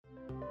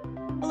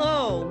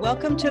Hello,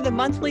 welcome to the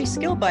monthly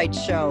Skill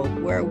Bites show,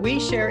 where we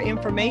share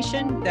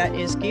information that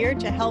is geared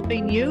to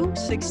helping you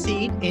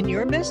succeed in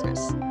your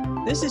business.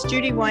 This is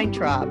Judy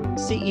Weintraub,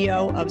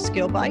 CEO of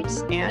Skill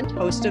Bites and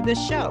host of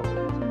this show.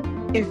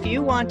 If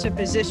you want to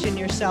position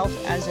yourself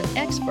as an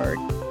expert,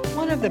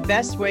 one of the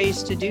best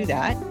ways to do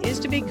that is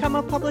to become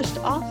a published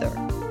author.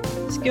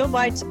 Skill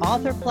Bites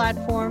author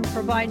platform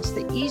provides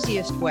the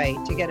easiest way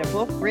to get a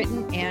book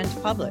written and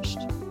published.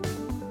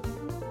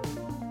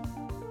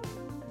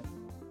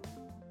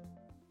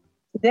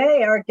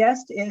 Today, our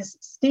guest is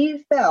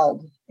Steve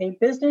Feld, a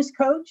business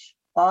coach,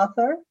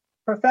 author,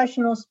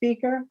 professional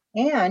speaker,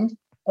 and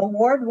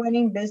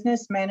award-winning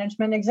business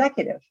management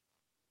executive.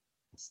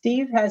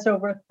 Steve has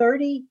over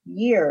 30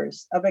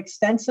 years of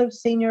extensive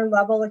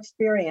senior-level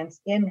experience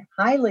in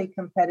highly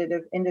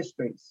competitive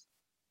industries.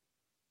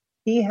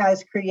 He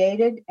has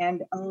created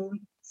and owned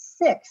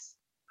 6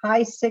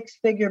 high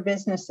six-figure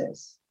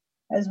businesses,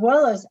 as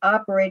well as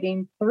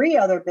operating 3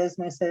 other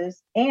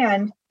businesses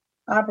and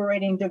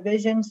operating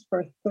divisions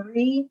for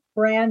 3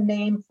 brand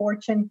name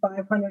Fortune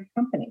 500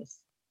 companies.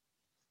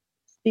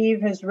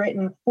 Steve has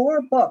written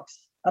 4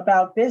 books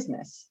about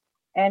business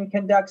and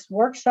conducts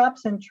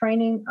workshops and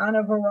training on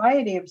a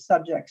variety of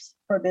subjects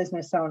for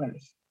business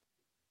owners.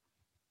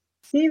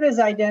 Steve has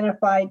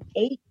identified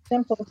 8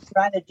 simple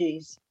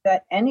strategies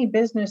that any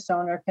business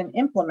owner can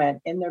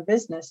implement in their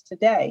business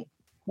today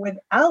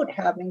without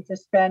having to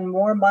spend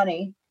more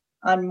money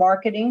on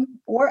marketing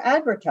or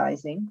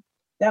advertising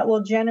that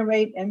will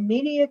generate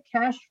immediate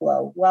cash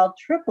flow while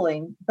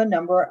tripling the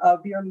number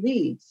of your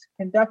leads,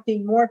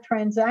 conducting more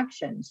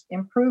transactions,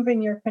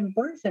 improving your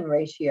conversion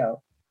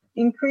ratio,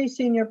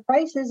 increasing your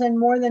prices, and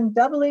more than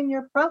doubling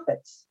your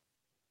profits.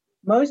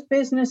 Most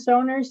business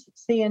owners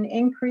see an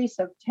increase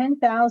of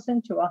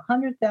 $10,000 to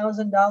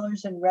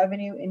 $100,000 in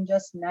revenue in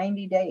just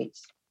 90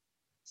 days.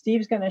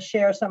 Steve's going to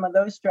share some of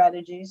those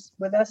strategies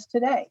with us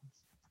today.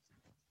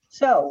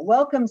 So,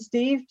 welcome,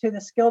 Steve, to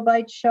the Skill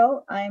Bites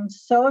show. I'm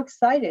so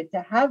excited to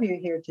have you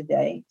here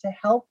today to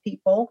help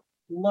people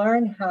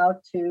learn how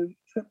to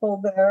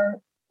triple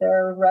their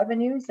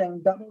revenues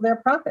and double their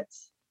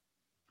profits.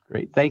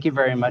 Great. Thank you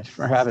very much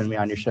for having me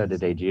on your show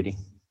today, Judy.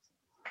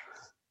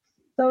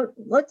 So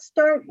let's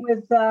start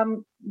with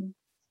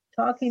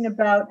talking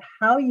about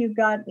how you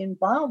got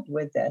involved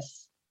with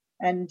this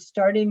and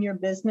starting your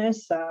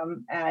business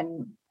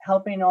and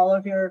helping all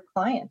of your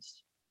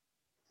clients.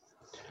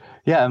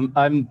 Yeah,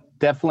 I'm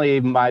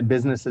definitely, my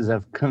businesses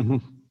have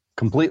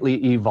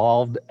completely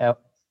evolved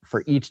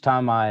for each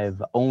time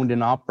I've owned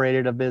and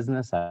operated a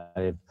business.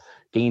 I've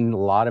gained a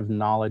lot of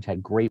knowledge,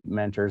 had great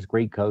mentors,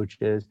 great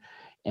coaches.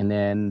 And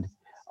then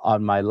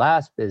on my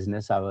last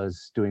business, I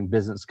was doing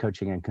business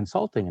coaching and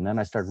consulting. And then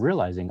I started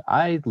realizing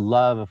I'm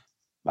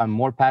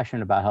more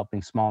passionate about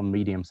helping small and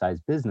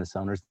medium-sized business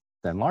owners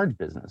than large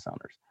business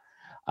owners.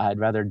 I'd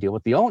rather deal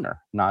with the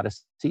owner, not a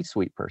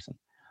C-suite person.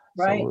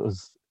 Right.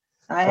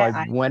 So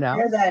I went out.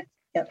 I hear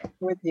that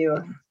with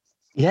you.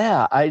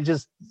 Yeah,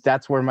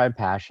 that's where my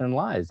passion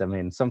lies. I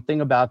mean,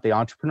 something about the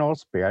entrepreneurial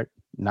spirit.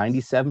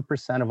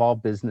 97% of all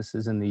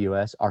businesses in the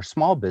US are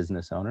small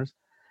business owners,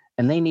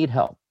 and they need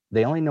help.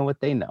 They only know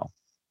what they know.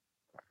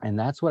 And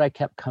that's what I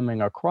kept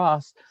coming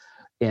across.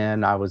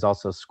 And I was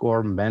also a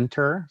SCORE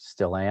mentor,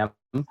 still am.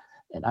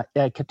 And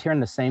I kept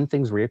hearing the same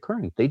things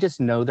reoccurring. They just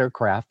know their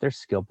craft, their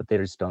skill, but they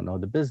just don't know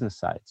the business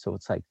side. So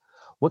it's like,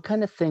 what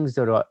kind of things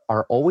that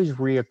are always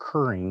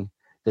reoccurring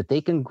that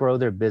they can grow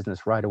their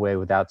business right away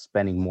without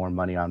spending more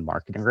money on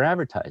marketing or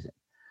advertising?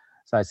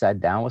 So I sat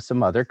down with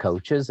some other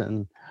coaches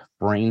and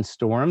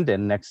brainstormed.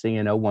 And next thing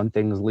you know, one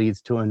thing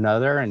leads to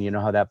another. And you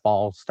know how that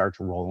ball starts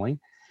rolling.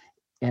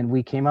 And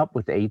we came up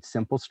with 8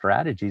 simple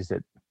strategies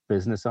that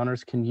business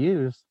owners can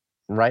use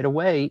right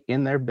away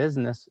in their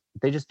business.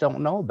 They just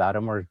don't know about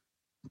them or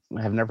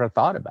have never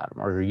thought about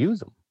them or use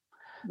them.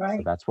 Right.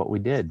 So that's what we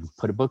did.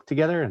 Put a book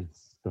together and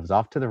it was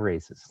off to the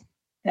races.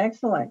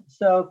 Excellent.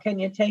 So can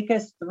you take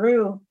us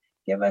through,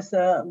 give us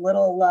a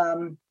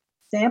little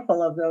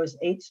sample of those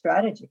 8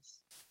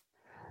 strategies?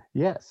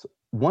 Yes.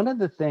 One of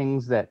the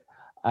things that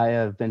I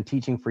have been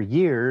teaching for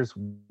years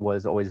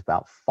was always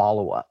about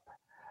follow-up.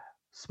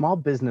 Small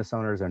business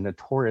owners are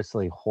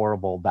notoriously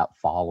horrible about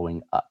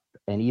following up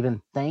and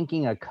even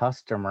thanking a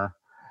customer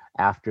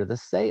after the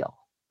sale.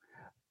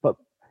 But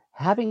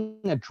having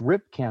a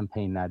drip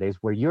campaign nowadays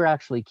where you're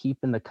actually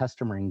keeping the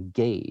customer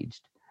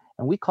engaged,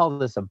 and we call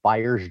this a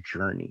buyer's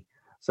journey.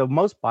 So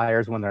most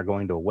buyers, when they're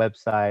going to a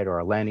website or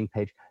a landing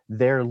page,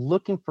 they're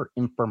looking for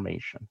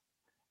information.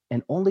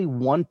 And only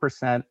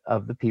 1%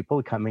 of the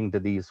people coming to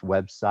these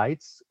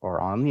websites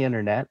or on the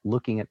internet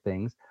looking at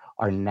things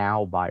are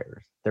now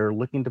buyers. They're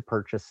looking to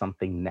purchase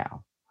something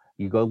now.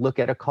 You go look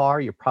at a car,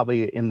 you're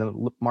probably in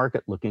the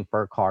market looking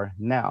for a car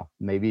now.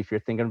 Maybe if you're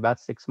thinking about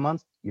 6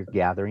 months, you're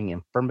gathering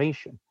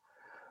information.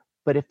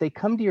 But if they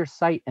come to your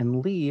site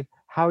and leave,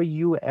 how are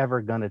you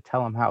ever going to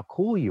tell them how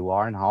cool you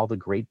are and all the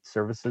great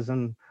services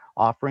and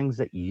offerings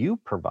that you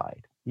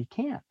provide? You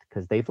can't,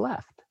 because they've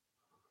left.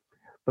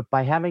 But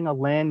by having a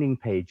landing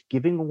page,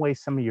 giving away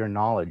some of your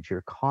knowledge,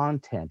 your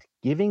content,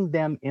 giving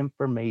them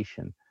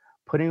information,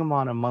 putting them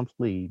on a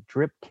monthly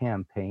drip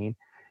campaign,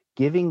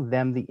 giving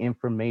them the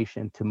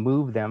information to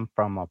move them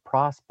from a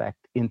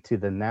prospect into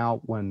the now,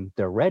 when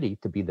they're ready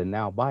to be the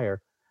now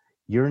buyer,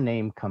 your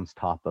name comes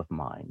top of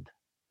mind.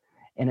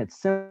 And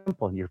it's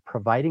simple. You're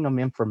providing them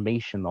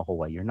information the whole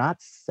way. You're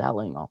not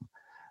selling them.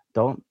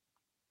 Don't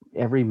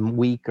every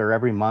week or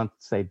every month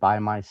say, buy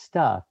my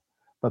stuff,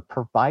 but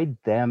provide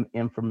them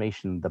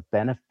information, the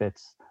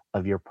benefits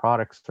of your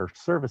products or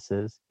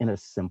services in a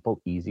simple,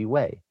 easy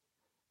way.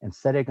 And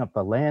setting up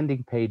a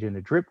landing page and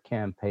a drip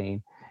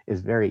campaign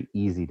is very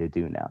easy to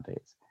do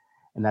nowadays.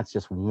 And that's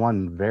just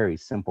one very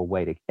simple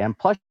way to, and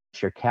plus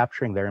you're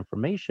capturing their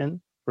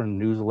information from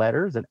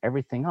newsletters and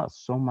everything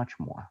else, so much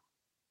more.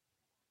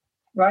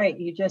 Right.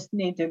 You just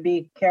need to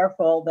be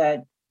careful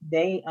that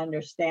they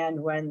understand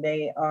when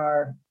they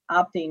are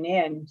opting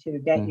in to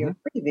get your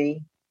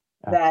freebie,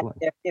 that Absolutely.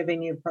 they're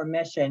giving you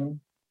permission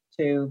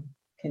to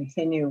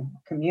continue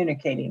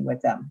communicating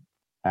with them.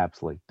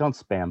 Absolutely. Don't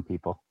spam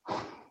people.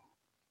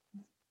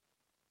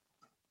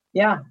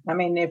 Yeah. I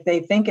mean, if they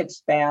think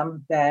it's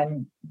spam,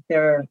 then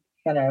they're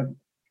going to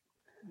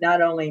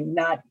not only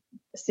not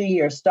see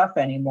your stuff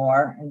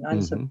anymore and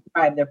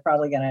unsubscribe, they're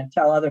probably going to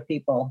tell other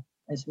people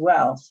as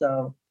well.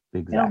 So,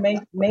 exactly.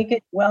 Make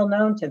it well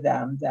known to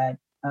them that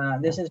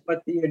this is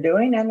what you're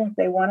doing. And if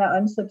they want to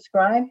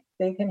unsubscribe,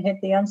 they can hit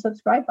the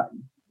unsubscribe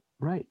button.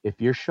 Right. If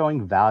you're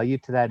showing value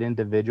to that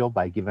individual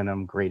by giving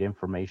them great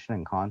information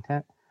and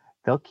content,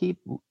 they'll keep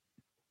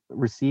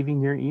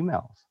receiving your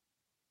emails.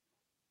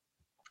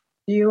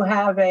 Do you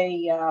have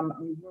a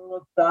rule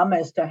of thumb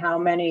as to how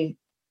many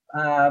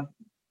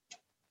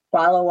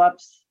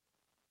follow-ups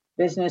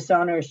business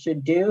owners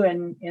should do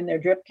in their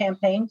drip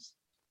campaigns?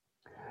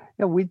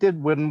 Yeah, we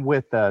did one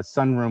with a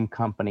sunroom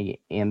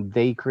company, and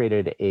they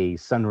created a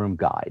sunroom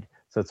guide.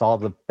 So it's all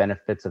the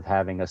benefits of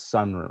having a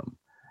sunroom.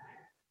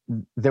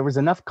 There was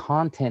enough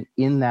content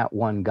in that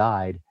one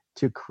guide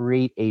to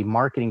create a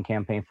marketing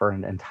campaign for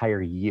an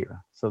entire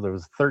year. So there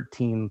was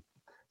 13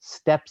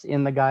 steps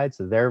in the guide.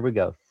 So there we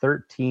go,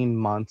 13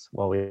 months.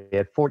 Well, we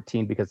had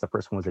 14 because the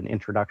first one was an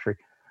introductory.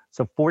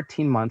 So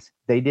 14 months,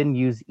 they didn't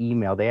use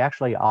email. They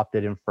actually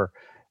opted in for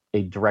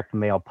a direct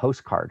mail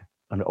postcard,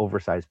 an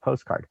oversized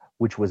postcard,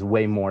 which was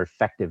way more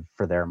effective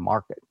for their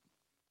market.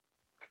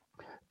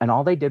 And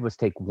all they did was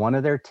take one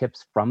of their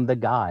tips from the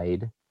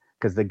guide,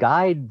 because the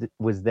guide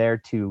was there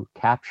to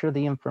capture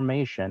the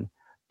information,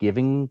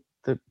 giving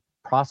the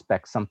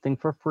prospect something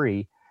for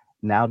free,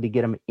 now to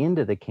get them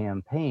into the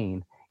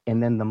campaign.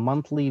 And then the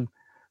monthly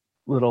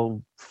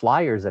little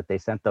flyers that they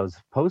sent, those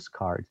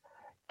postcards,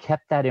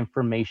 kept that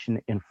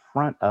information in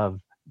front of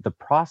the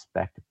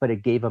prospect, but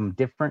it gave them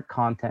different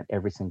content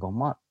every single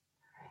month.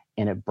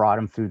 And it brought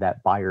them through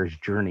that buyer's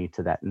journey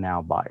to that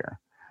now buyer.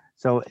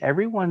 So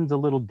everyone's a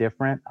little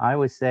different. I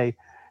always say,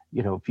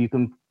 if you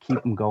can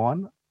keep them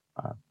going.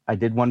 I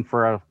did one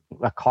for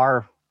a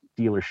car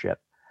dealership.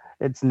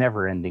 It's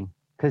never ending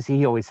because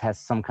he always has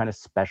some kind of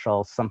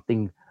special,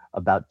 something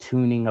about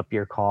tuning up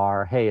your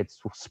car. Hey,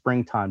 it's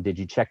springtime. Did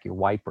you check your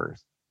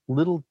wipers?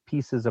 Little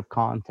pieces of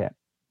content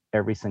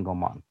every single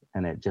month,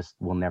 and it just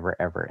will never,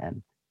 ever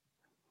end.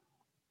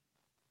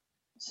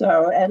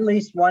 So at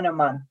least one a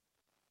month.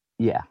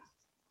 Yeah.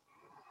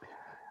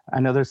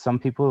 I know there's some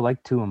people who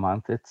like 2 a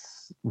month.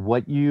 It's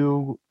what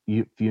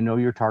if you know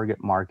your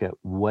target market,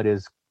 what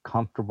is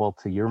comfortable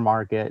to your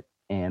market,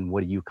 and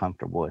what are you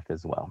comfortable with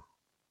as well.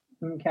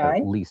 Okay.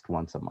 At least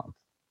once a month.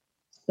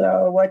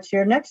 So what's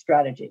your next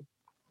strategy?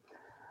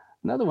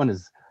 Another one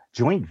is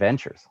joint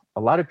ventures.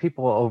 A lot of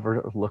people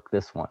overlook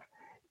this one,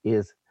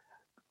 is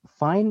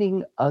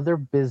finding other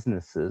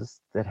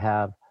businesses that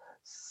have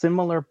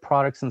similar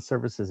products and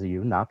services as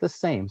you, not the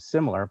same,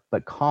 similar,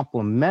 but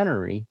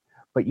complementary,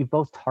 but you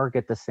both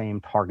target the same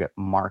target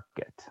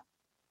market.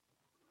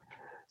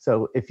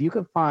 So if you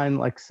could find,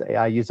 like, say,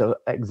 I use an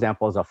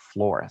example as a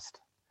florist.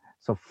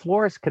 So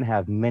florists can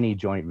have many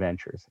joint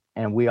ventures.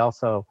 And we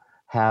also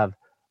have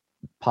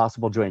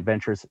possible joint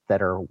ventures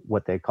that are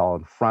what they call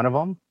in front of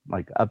them,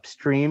 like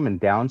upstream and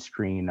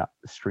downstream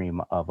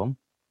of them.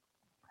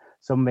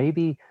 So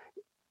maybe,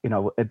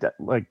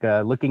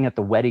 looking at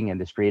the wedding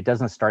industry, it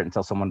doesn't start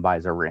until someone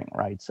buys a ring,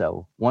 right?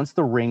 So once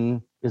the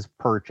ring is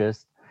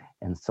purchased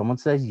and someone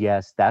says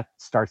yes, that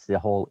starts the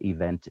whole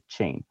event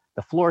chain.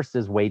 The florist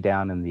is way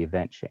down in the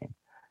event chain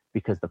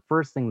because the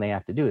first thing they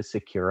have to do is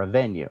secure a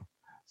venue.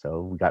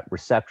 So we got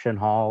reception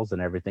halls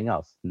and everything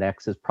else.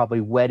 Next is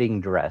probably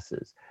wedding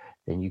dresses.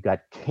 Then you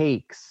got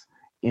cakes,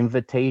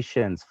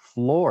 invitations,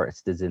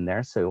 florist is in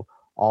there. So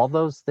all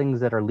those things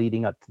that are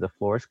leading up to the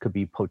florist could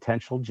be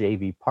potential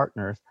JV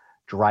partners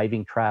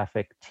driving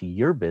traffic to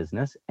your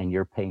business, and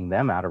you're paying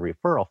them out a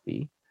referral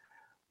fee.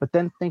 But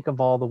then think of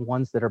all the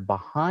ones that are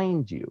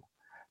behind you.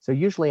 So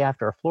usually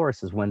after a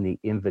florist is when the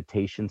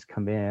invitations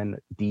come in,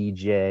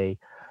 DJ,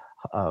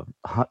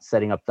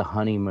 setting up the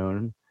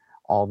honeymoon,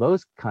 all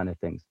those kind of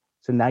things.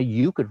 So now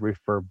you could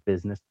refer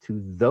business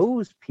to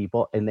those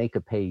people and they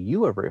could pay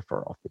you a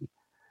referral fee.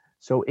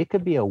 So it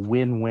could be a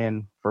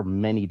win-win for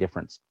many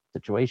different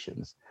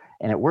situations.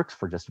 And it works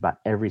for just about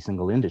every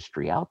single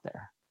industry out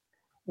there.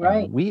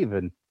 Right. And we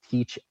even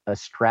teach a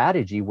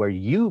strategy where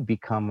you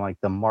become like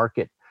the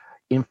market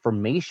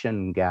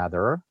information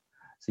gatherer.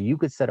 So you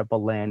could set up a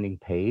landing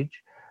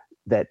page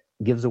that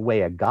gives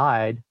away a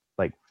guide,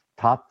 like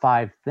top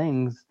 5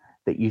 things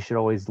that you should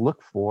always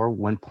look for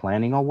when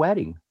planning a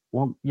wedding.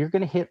 Well, you're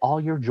going to hit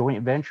all your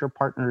joint venture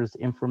partners'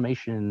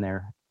 information in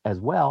there as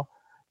well.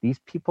 These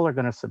people are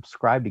going to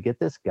subscribe to get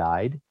this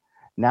guide.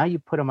 Now you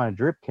put them on a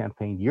drip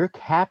campaign, you're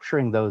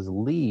capturing those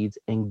leads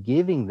and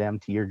giving them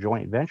to your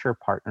joint venture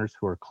partners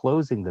who are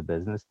closing the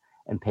business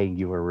and paying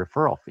you a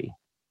referral fee.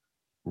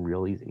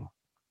 Real easy.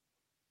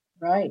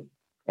 Right.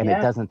 And Yeah.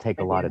 it doesn't take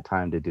a lot of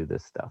time to do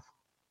this stuff.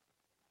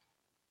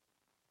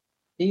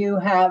 Do you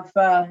have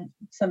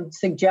some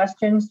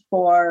suggestions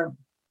for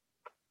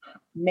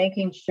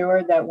making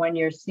sure that when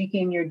you're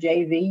seeking your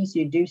JVs,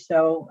 you do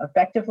so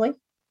effectively?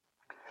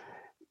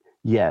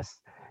 Yes,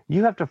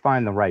 you have to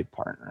find the right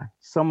partner,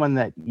 someone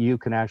that you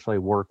can actually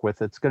work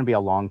with. It's going to be a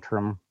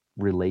long-term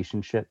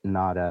relationship,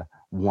 not a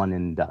one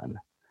and done.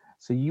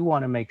 So you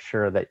want to make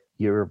sure that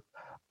your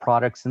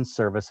products and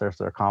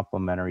services are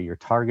complementary, you're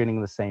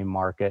targeting the same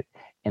market,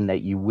 and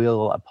that you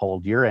will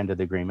uphold your end of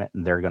the agreement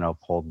and they're going to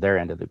uphold their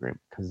end of the agreement,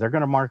 because they're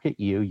going to market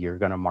you, you're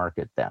going to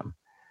market them.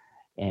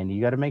 And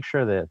you got to make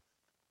sure that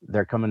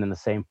they're coming in the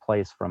same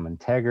place from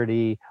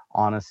integrity,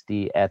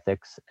 honesty,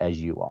 ethics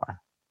as you are.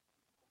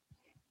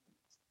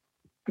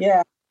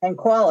 Yeah, and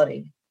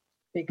quality,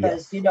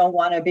 because Yes. you don't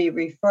want to be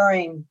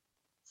referring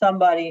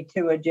somebody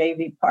to a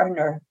JV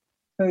partner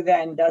who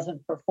then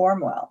doesn't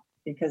perform well,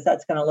 because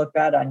that's going to look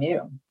bad on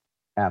you.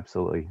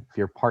 Absolutely. If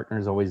your partner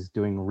is always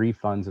doing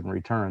refunds and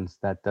returns,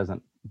 that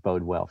doesn't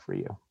bode well for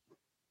you.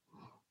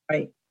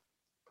 Right.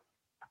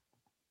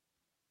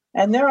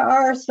 And there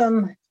are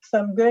some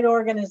good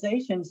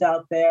organizations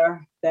out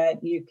there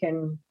that you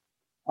can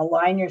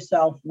align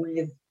yourself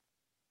with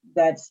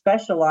that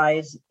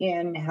specialize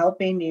in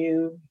helping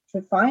you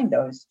to find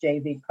those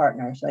JV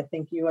partners. I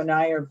think you and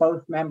I are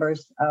both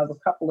members of a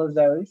couple of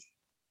those.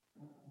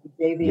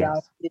 JV,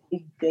 Yes.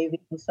 JV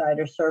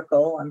Insider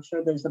Circle. I'm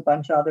sure there's a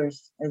bunch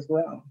others as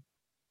well.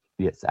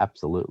 Yes,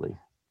 absolutely.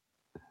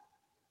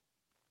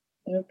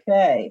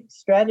 Okay,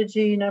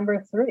 strategy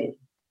number 3.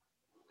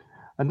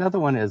 Another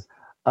one is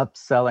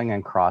upselling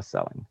and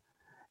cross-selling.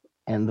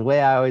 And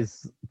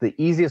the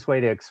easiest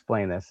way to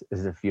explain this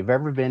is if you've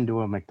ever been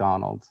to a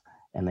McDonald's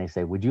and they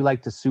say, would you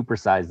like to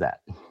supersize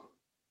that?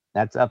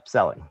 That's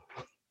upselling.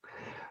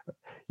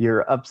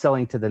 You're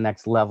upselling to the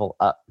next level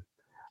up.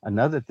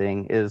 Another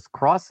thing is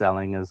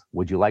cross-selling is,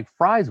 would you like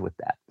fries with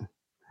that?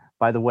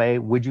 By the way,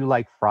 would you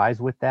like fries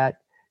with that?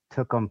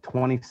 Took them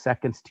 20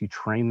 seconds to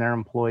train their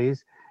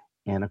employees.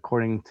 And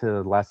according to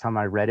the last time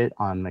I read it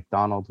on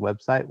McDonald's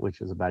website,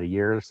 which is about a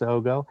year or so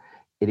ago,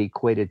 it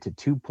equated to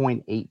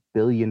 $2.8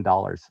 billion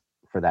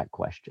for that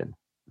question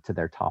to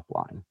their top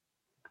line.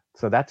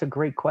 So that's a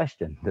great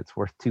question that's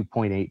worth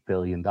 $2.8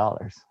 billion.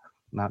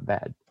 Not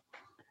bad.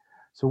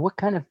 So what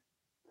kind of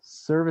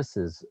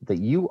services that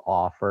you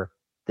offer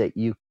that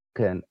you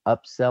can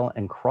upsell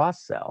and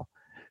cross-sell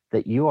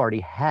that you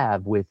already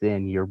have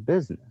within your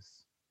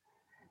business?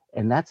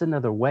 And that's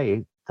another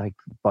way, like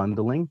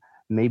bundling,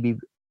 maybe,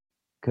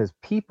 because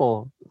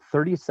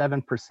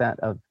 37%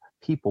 of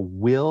people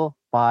will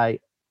buy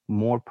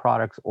more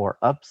products or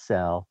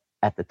upsell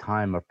at the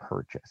time of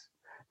purchase.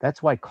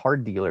 That's why car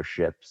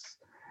dealerships,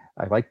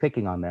 I like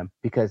picking on them,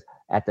 because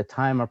at the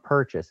time of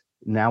purchase,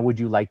 now would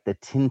you like the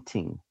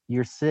tinting?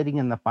 You're sitting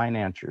in the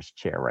financier's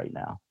chair right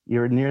now.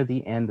 You're near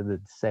the end of the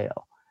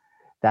sale.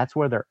 That's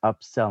where they're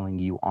upselling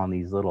you on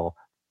these little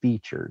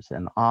features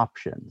and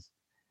options.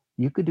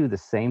 You could do the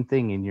same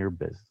thing in your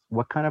business.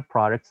 What kind of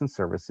products and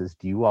services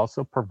do you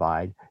also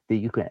provide that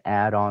you can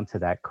add on to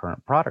that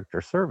current product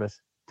or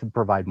service to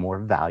provide more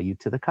value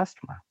to the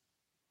customer?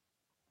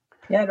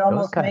 Yeah, it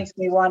almost makes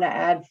me want to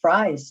add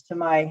fries to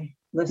my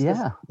list.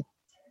 Yeah.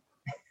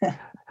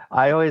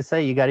 I always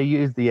say you got to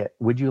use the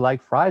would you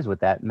like fries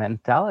with that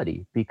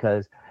mentality,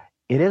 because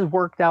it has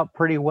worked out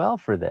pretty well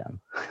for them.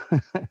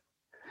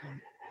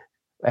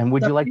 And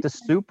would you like to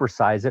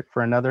supersize it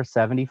for another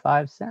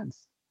 75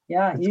 cents?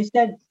 Yeah, you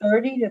said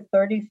 30 to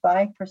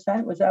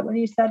 35%. Was that what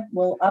you said?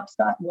 Will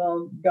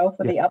go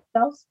for the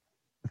upsells?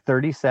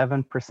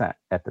 37%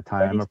 at the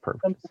time of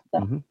purchase.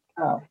 Mm-hmm.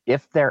 Oh.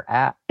 If they're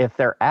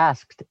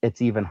asked,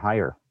 it's even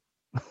higher.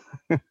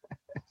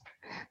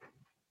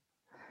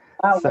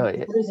 So what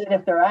is it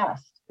if they're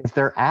asked? If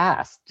they're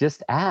asked,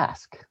 just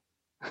ask.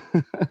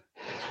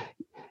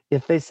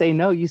 If they say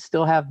no, you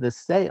still have the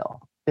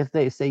sale. If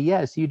they say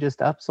yes, you just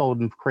upsold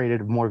and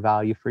created more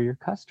value for your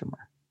customer.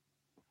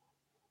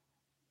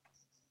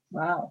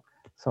 Wow.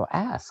 So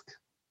ask.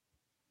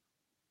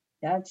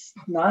 That's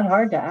not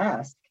hard to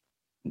ask.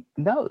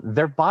 No,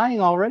 they're buying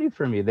already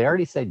from you. They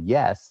already said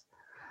yes.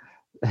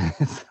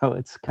 So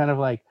it's kind of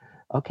like,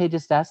 okay,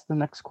 just ask the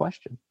next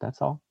question.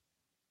 That's all.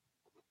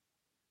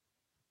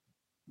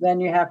 Then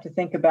you have to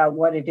think about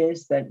what it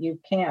is that you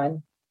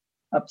can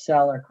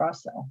upsell or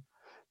cross-sell.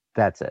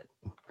 That's it.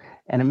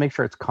 and make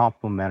sure it's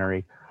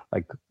complementary.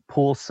 Like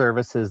pool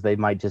services, they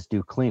might just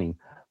do cleaning.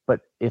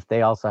 But if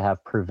they also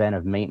have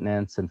preventive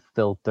maintenance and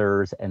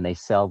filters and they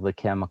sell the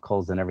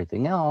chemicals and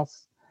everything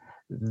else,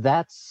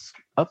 that's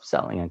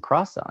upselling and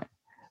cross-selling.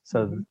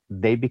 So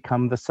they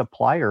become the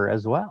supplier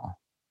as well,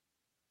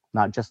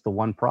 not just the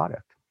one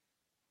product.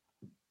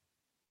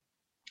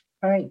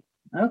 All right.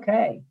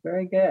 Okay.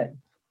 Very good.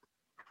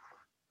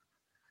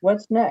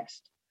 What's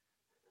next?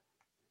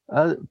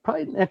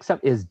 Probably next up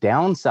is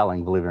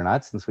downselling, believe it or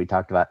not, since we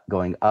talked about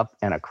going up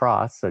and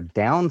across. So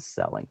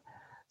downselling.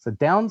 So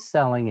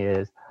downselling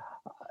is,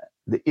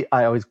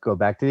 I always go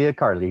back to the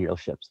car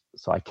dealerships.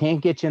 So I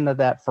can't get you into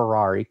that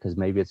Ferrari because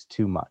maybe it's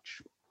too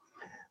much.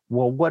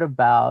 Well, what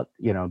about,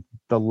 the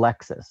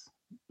Lexus?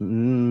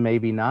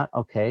 Maybe not.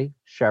 Okay,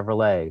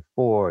 Chevrolet,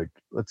 Ford,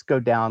 let's go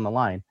down the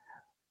line.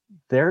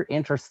 They're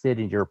interested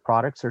in your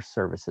products or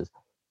services,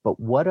 but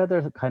what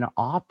other kind of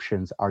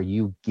options are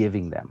you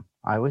giving them?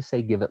 I always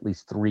say give at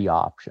least 3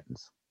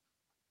 options.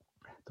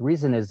 The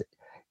reason is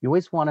you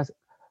always want to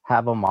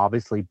have them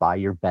obviously buy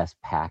your best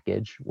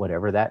package,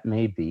 whatever that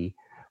may be,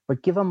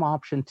 but give them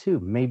option 2,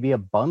 maybe a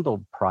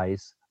bundled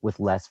price with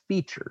less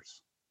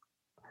features.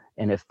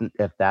 And if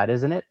that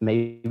isn't it,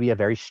 maybe a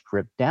very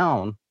stripped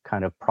down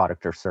kind of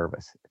product or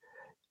service.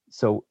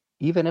 So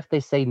even if they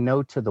say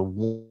no to the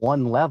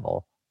one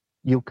level,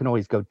 you can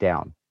always go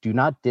down. Do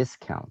not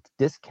discount.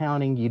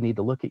 Discounting, you need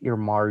to look at your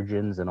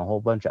margins and a whole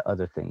bunch of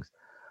other things.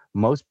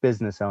 Most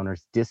business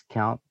owners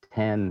discount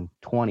 10,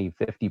 20,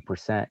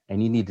 50%,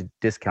 and you need to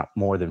discount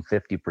more than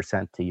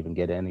 50% to even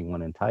get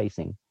anyone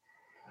enticing.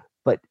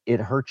 But it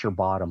hurts your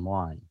bottom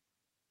line.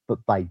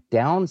 But by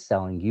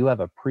downselling, you have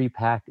a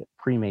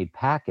pre-made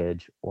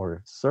package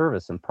or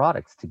service and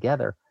products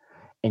together,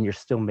 and you're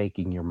still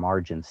making your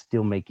margin,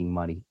 still making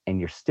money, and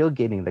you're still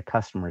getting the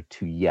customer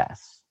to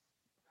yes.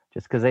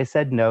 Just because they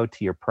said no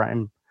to your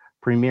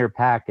premier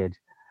package,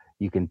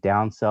 you can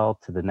downsell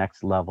to the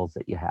next levels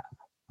that you have.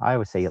 I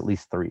would say at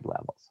least 3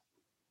 levels.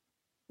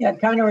 Yeah,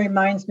 it kind of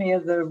reminds me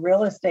of the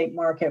real estate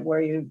market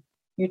where you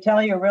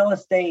tell your real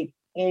estate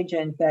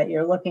agent that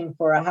you're looking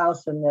for a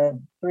house in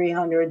the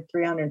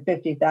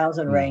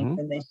 350,000 range,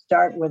 and they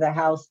start with a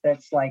house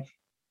that's like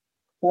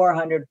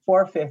 400,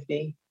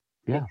 450,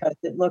 because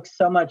it looks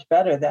so much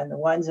better than the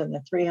ones in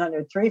the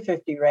 300,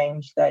 350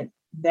 range, that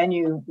then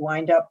you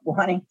wind up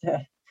wanting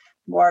to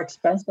more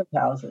expensive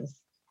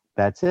houses.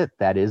 That's it.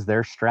 That is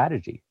their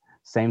strategy.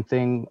 Same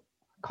thing,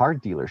 car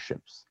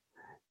dealerships.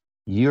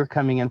 You're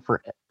coming in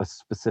for a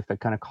specific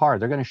kind of car.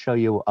 They're going to show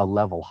you a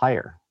level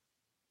higher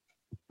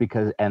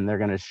and they're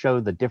going to show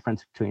the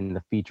difference between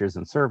the features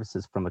and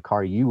services from the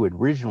car you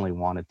originally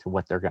wanted to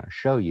what they're going to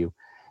show you.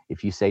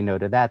 If you say no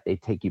to that, they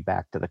take you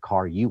back to the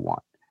car you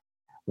want.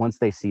 Once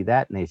they see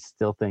that and they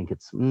still think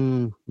it's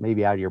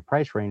maybe out of your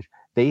price range,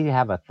 they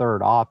have a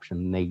third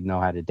option. They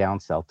know how to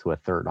downsell to a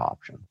third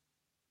option.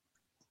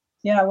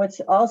 Yeah, what's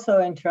also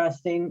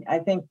interesting, I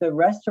think the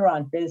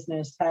restaurant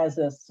business has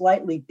a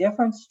slightly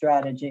different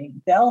strategy.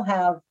 They'll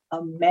have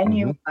a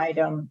menu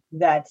item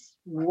that's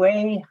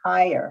way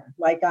higher,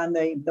 like on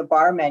the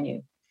bar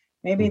menu.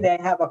 Maybe they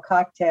have a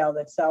cocktail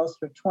that sells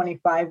for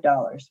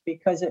 $25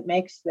 because it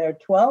makes their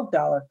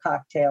 $12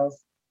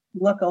 cocktails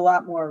look a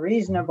lot more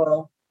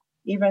reasonable.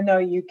 Even though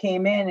you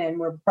came in and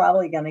we're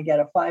probably going to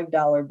get a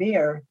 $5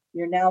 beer,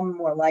 you're now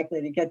more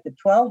likely to get the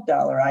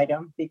 $12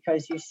 item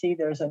because you see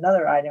there's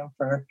another item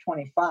for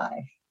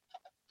 $25.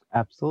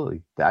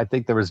 Absolutely. I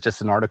think there was just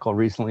an article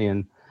recently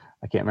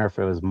I can't remember if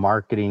it was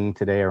Marketing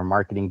Today or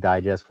Marketing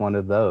Digest, one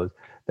of those,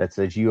 that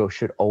says you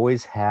should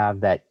always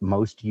have that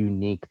most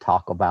unique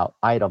Taco Bell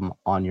item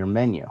on your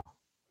menu.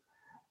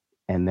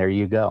 And there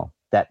you go.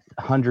 That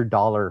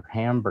 $100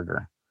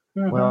 hamburger.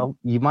 Well,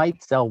 you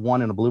might sell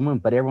one in a blue moon,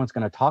 but everyone's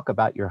going to talk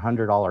about your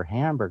 $100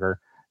 hamburger.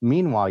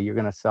 Meanwhile, you're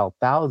going to sell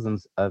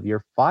thousands of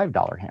your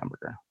 $5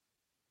 hamburger.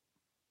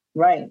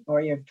 Right.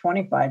 Or your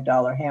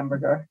 $25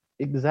 hamburger.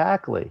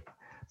 Exactly.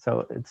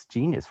 So it's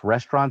genius.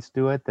 Restaurants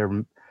do it.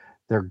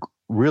 They're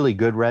really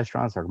good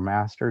restaurants. They're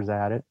masters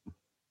at it.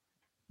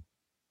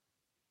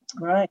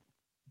 Right.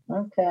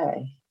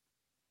 Okay.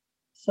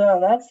 So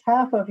that's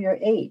half of your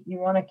 8. You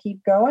want to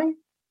keep going?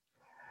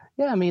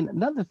 Yeah. I mean,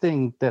 another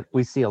thing that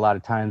we see a lot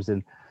of times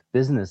in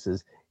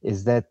businesses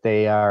is that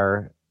they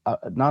are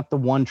not the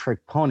one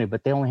trick pony,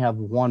 but they only have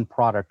one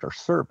product or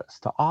service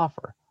to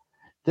offer.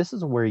 This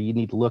is where you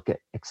need to look at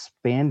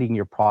expanding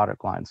your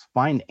product lines.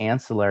 Find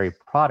ancillary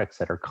products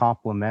that are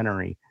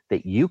complementary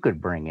that you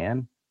could bring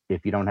in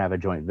if you don't have a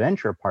joint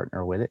venture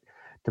partner with it,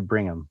 to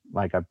bring them.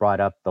 Like I brought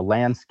up the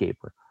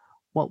landscaper.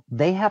 Well,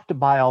 they have to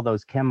buy all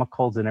those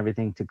chemicals and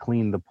everything to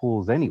clean the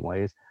pools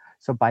anyways.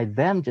 So by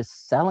them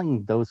just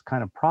selling those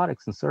kind of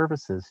products and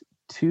services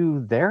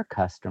to their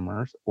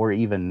customers or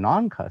even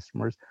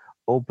non-customers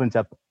opens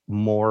up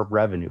more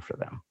revenue for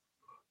them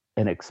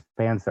and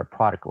expands their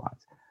product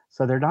lines.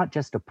 So they're not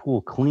just a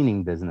pool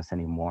cleaning business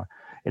anymore.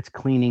 It's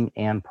cleaning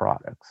and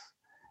products.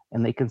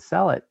 And they can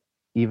sell it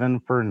even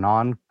for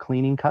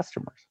non-cleaning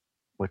customers,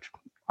 which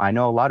I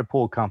know a lot of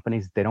pool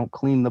companies, they don't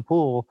clean the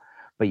pool,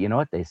 But you know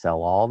what? They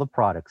sell all the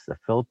products, the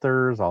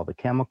filters, all the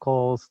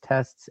chemicals,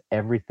 tests,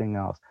 everything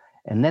else.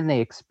 And then they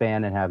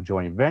expand and have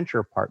joint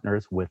venture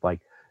partners with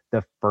like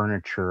the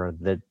furniture,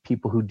 the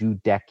people who do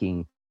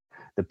decking,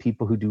 the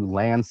people who do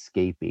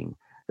landscaping,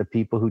 the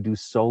people who do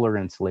solar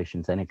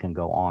installations, and it can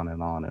go on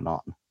and on and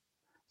on.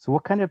 So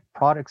what kind of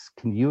products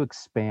can you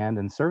expand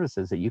and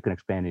services that you can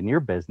expand in your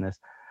business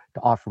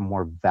to offer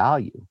more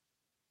value?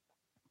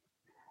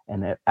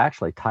 And it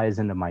actually ties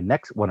into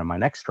one of my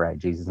next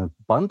strategies is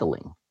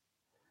bundling.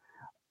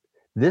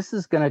 This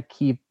is going to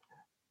keep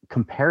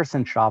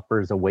comparison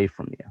shoppers away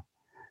from you,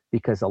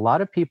 because a lot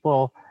of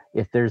people,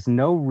 if there's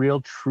no real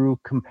true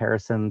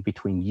comparison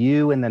between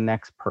you and the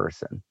next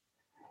person,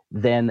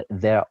 then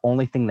the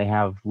only thing they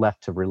have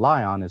left to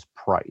rely on is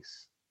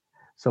price.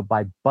 So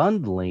by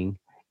bundling,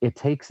 it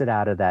takes it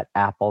out of that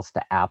apples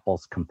to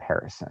apples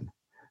comparison.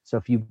 So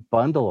if you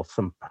bundle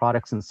some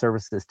products and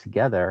services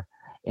together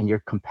and your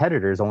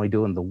competitor is only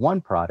doing the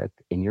one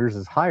product and yours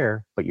is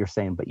higher, but you're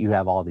saying, but you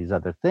have all these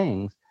other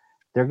things,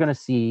 they're going to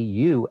see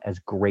you as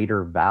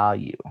greater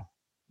value.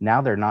 Now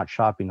they're not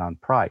shopping on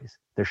price.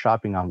 They're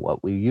shopping on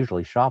what we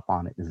usually shop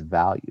on is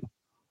value.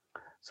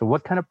 So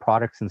what kind of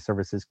products and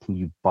services can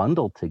you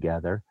bundle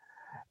together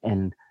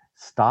and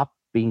stop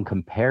being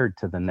compared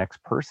to the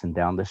next person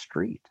down the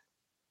street?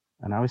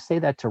 And I always say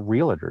that to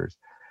realtors.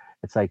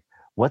 It's like,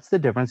 what's the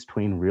difference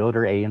between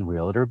realtor A and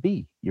realtor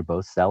B? You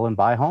both sell and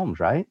buy homes,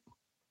 right?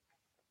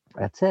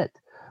 That's it.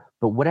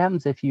 But what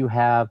happens if you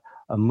have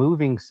a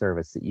moving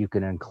service that you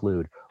can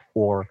include,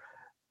 or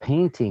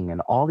painting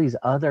and all these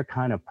other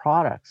kind of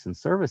products and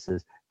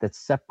services that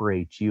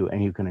separate you,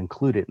 and you can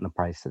include it in the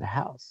price of the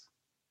house?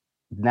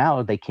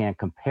 Now they can't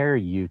compare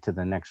you to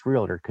the next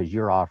realtor because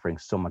you're offering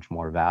so much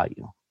more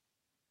value.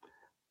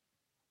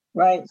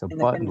 Right. So And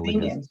the bundling is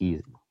convenience.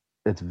 easy.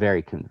 It's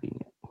very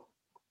convenient.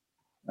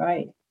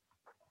 Right.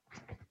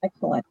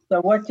 Excellent.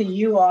 So what do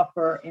you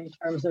offer in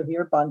terms of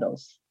your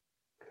bundles?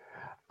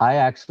 I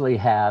actually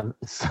have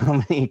so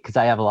many, because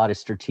I have a lot of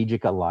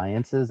strategic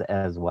alliances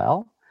as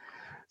well.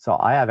 So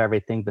I have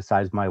everything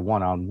besides my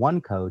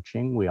one-on-one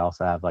coaching. We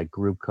also have like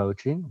group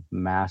coaching,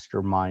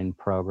 mastermind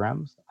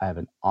programs. I have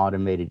an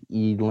automated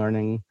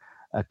e-learning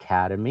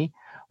academy,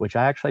 which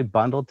I actually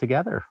bundled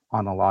together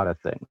on a lot of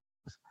things.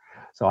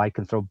 So I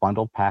can throw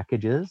bundled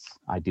packages.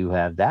 I do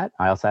have that.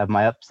 I also have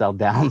my upsell,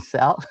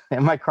 downsell,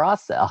 and my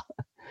cross sell.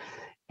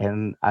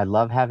 And I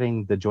love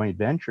having the joint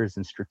ventures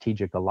and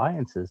strategic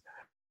alliances.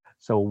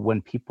 So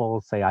when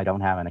people say I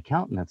don't have an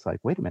accountant, it's like,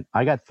 wait a minute,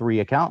 I got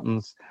 3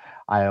 accountants.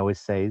 I always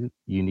say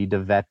you need to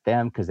vet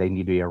them because they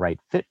need to be a right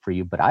fit for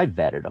you, but I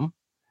vetted them.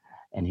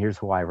 And here's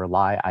who I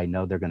rely. I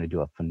know they're going to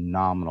do a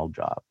phenomenal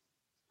job.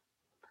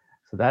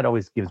 So that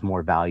always gives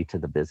more value to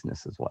the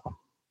business as well.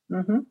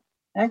 Mm-hmm.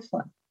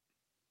 Excellent.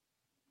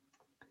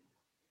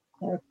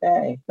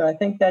 Okay. So I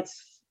think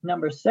that's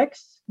number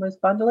 6 was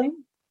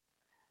bundling.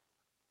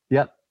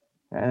 Yep.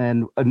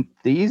 And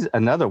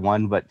another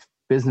one, but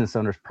business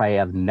owners probably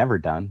have never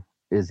done,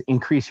 is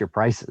increase your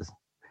prices.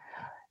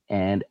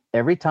 And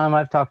every time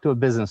I've talked to a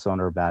business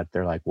owner about it,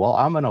 they're like, well,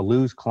 I'm going to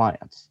lose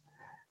clients.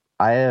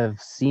 I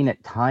have seen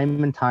it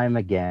time and time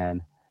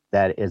again.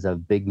 That is a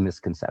big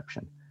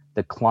misconception.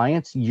 The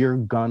clients you're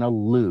going to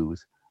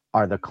lose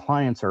are the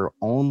clients are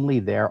only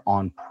there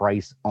on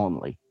price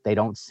only. They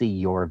don't see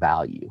your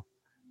value.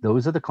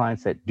 Those are the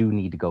clients that do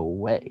need to go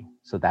away.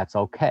 So that's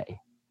okay.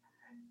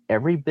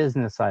 Every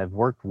business I've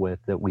worked with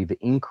that we've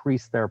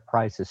increased their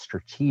prices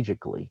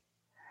strategically,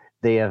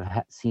 they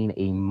have seen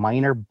a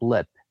minor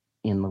blip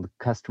in the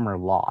customer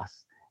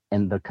loss.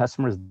 And the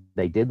customers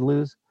they did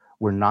lose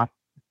were not,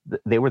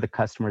 they were the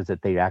customers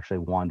that they actually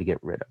wanted to get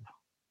rid of.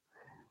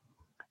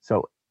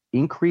 So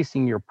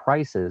increasing your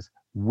prices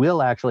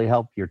will actually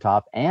help your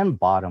top and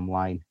bottom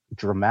line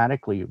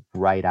dramatically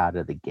right out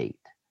of the gate.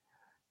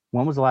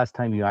 When was the last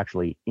time you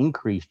actually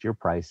increased your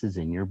prices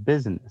in your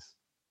business?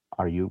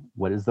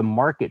 What is the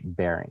market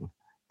bearing?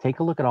 Take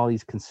a look at all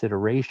these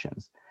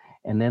considerations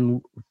and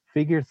then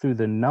figure through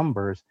the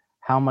numbers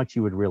how much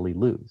you would really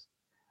lose.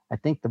 I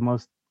think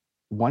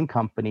one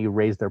company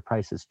raised their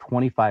prices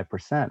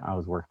 25%. I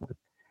was working with.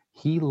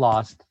 He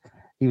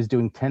was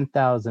doing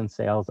 10,000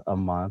 sales a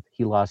month.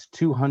 He lost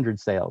 200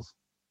 sales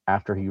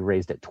after he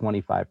raised it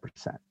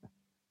 25%.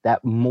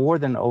 That more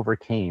than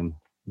overcame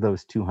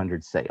those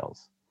 200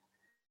 sales.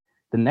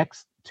 The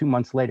next 2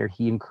 months later,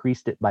 he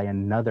increased it by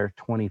another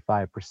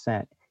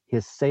 25%.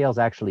 His sales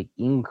actually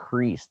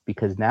increased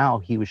because now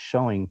he was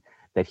showing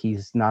that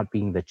he's not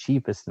being the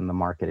cheapest in the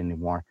market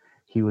anymore.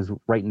 He was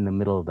right in the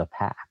middle of the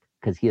pack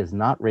because he has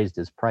not raised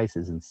his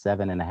prices in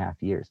 7.5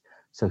 years.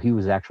 So he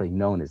was actually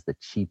known as the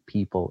cheap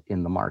people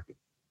in the market.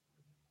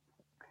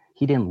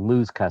 He didn't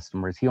lose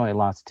customers. He only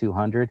lost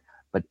 200,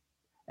 but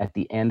at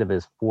the end of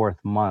his 4th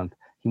month,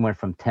 he went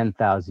from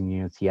 10,000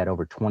 units. He had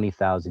over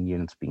 20,000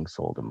 units being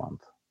sold a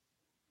month.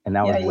 And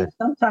that was with.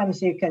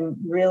 Sometimes you can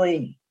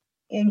really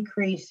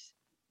increase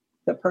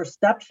the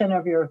perception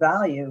of your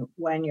value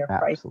when your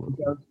price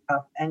goes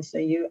up. And so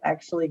you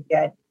actually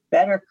get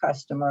better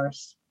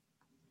customers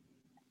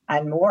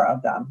and more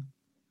of them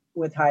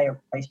with higher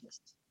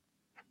prices.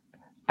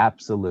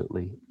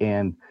 Absolutely.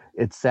 And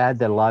it's sad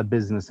that a lot of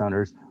business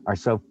owners are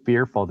so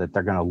fearful that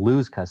they're going to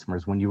lose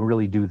customers. When you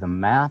really do the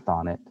math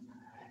on it,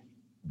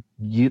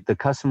 the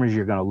customers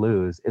you're going to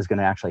lose is going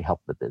to actually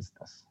help the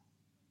business.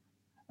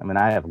 I mean,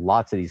 I have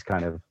lots of these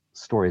kind of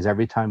stories.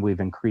 Every time we've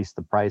increased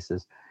the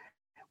prices,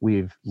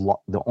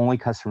 the only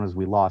customers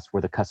we lost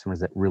were the customers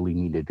that really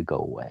needed to go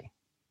away.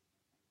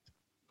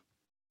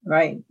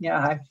 Right.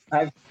 Yeah,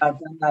 I've done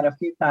that a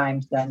few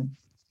times, and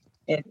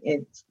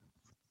it's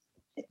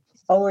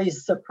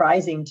always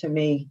surprising to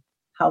me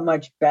how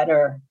much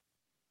better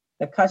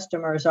the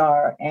customers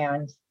are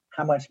and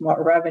how much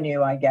more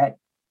revenue I get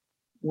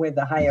with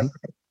the higher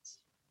price.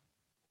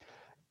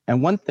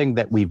 And one thing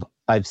that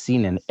I've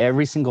seen in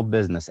every single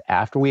business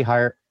after we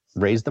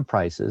raised the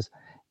prices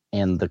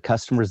and the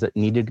customers that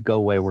needed to go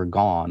away were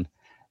gone,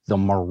 the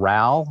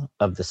morale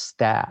of the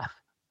staff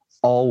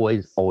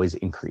always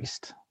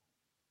increased.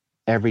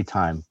 Every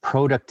time.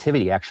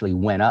 Productivity actually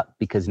went up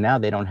because now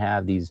they don't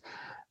have these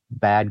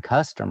bad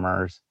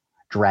customers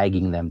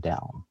dragging them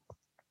down.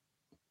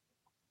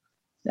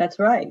 That's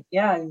right.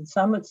 Yeah, and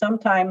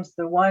sometimes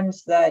the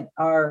ones that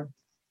are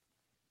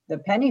the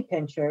penny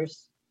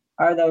pinchers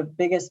are the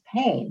biggest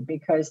pain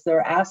because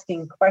they're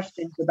asking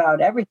questions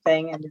about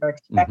everything and they're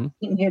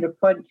expecting you to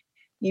put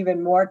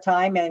even more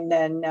time in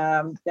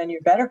than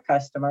your better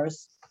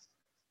customers,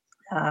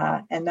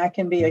 and that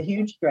can be a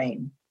huge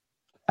drain.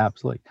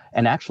 Absolutely.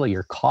 And actually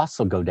your costs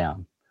will go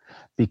down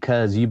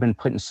because you've been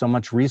putting so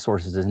much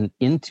resources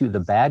into the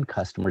bad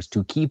customers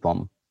to keep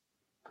them.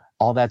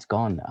 All that's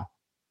gone now.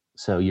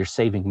 So you're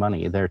saving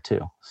money there too.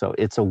 So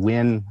it's a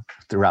win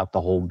throughout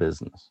the whole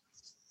business.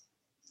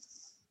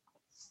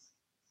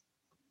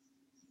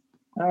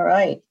 All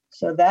right.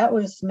 So that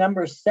was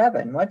number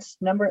 7. What's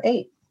number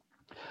 8?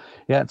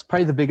 Yeah, it's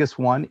probably the biggest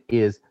one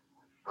is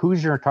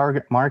who's your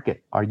target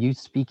market? Are you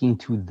speaking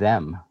to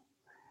them?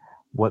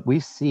 What we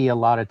see a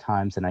lot of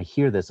times, and I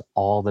hear this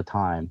all the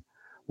time,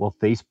 well,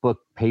 Facebook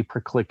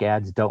pay-per-click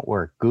ads don't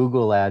work.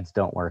 Google ads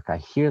don't work. I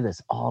hear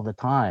this all the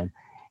time.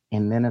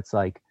 And then it's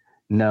like,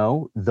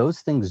 no,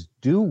 those things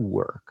do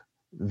work.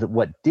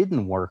 What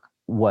didn't work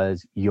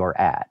was your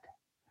ad.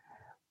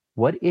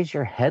 What is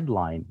your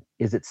headline?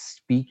 Is it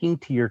speaking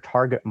to your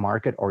target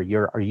market, or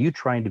are you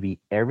trying to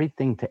be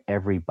everything to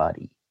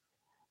everybody,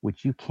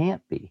 which you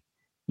can't be?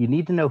 You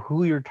need to know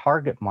who your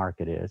target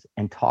market is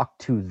and talk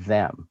to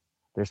them.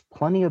 There's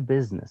plenty of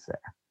business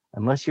there,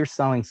 unless you're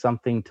selling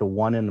something to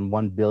 1 in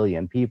 1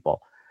 billion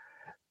people.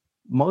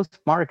 Most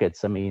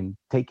markets, I mean,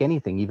 take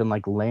anything, even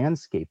like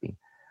landscaping.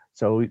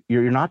 So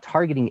you're not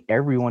targeting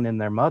everyone and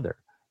their mother.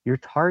 You're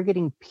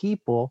targeting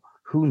people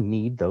who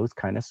need those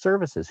kind of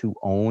services, who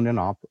own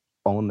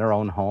their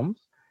own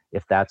homes,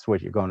 if that's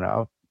what you're going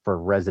out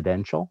for,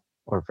 residential,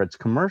 or if it's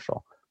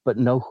commercial. But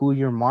know who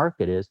your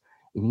market is,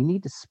 and you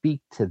need to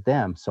speak to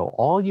them. So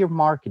all your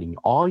marketing,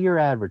 all your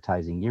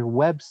advertising, your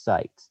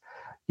websites,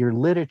 your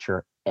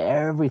literature,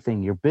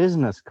 everything, your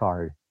business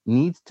card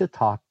needs to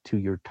talk to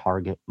your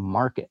target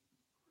market.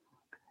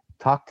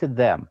 Talk to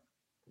them.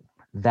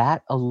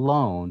 That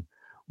alone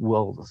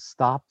will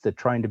stop the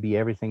trying to be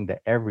everything to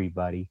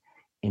everybody,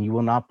 and you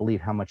will not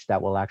believe how much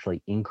that will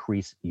actually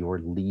increase your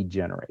lead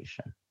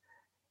generation.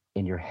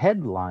 And your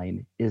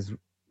headline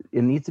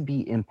it needs to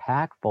be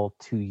impactful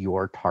to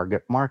your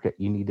target market.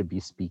 You need to be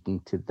speaking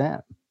to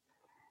them.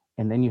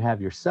 And then you have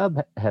your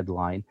sub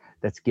headline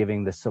that's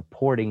giving the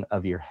supporting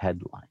of your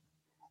headline.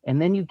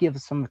 And then you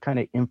give some kind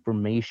of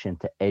information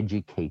to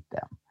educate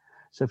them.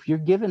 So if you're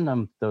giving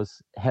them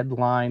those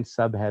headline,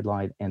 sub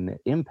headline, and the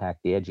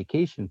impact, the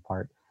education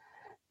part,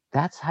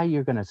 that's how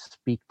you're going to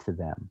speak to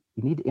them.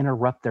 You need to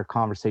interrupt their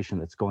conversation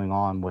that's going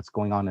on, what's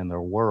going on in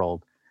their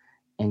world,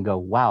 and go,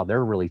 wow,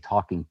 they're really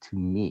talking to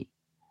me.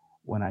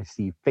 When I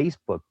see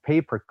Facebook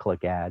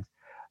pay-per-click ads,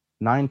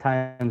 9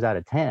 times out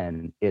of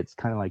 10, it's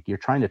kind of like you're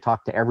trying to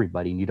talk to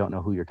everybody and you don't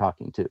know who you're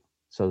talking to.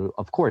 So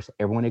of course,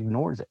 everyone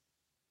ignores it.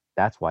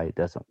 That's why it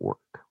doesn't work.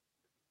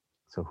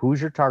 So who's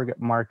your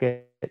target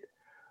market?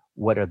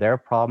 What are their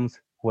problems?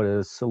 What are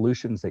the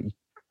solutions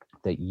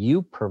that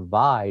you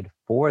provide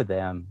for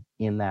them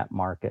in that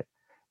market?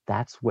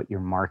 That's what your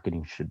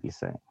marketing should be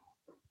saying.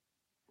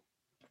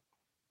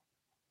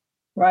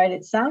 Right.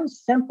 It sounds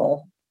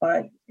simple,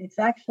 but it's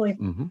actually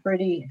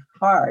pretty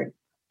hard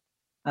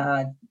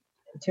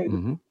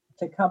to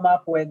come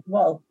up with.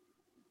 Well,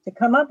 to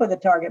come up with a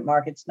target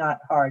market's not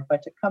hard,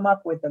 but to come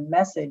up with a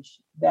message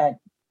that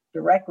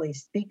directly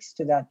speaks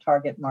to that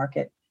target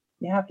market,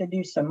 you have to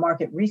do some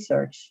market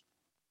research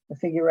to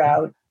figure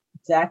out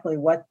exactly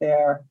what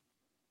their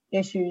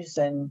issues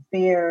and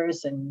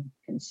fears and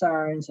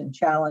concerns and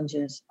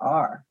challenges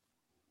are.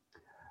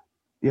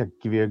 Yeah,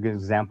 give you a good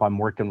example. I'm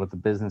working with a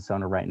business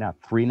owner right now,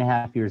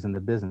 3.5 years in the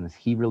business.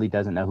 He really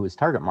doesn't know who his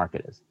target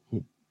market is.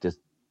 He just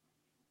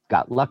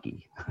got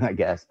lucky, I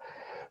guess.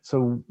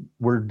 So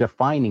we're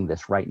defining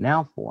this right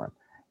now for him.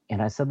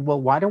 And I said, well,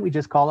 why don't we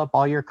just call up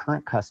all your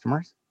current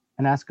customers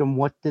and ask them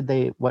what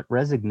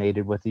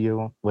resonated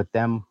with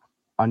them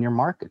on your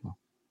marketing?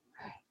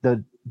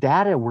 The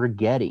data we're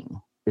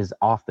getting is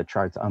off the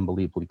charts,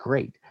 unbelievably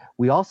great.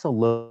 We also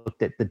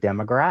looked at the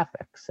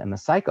demographics and the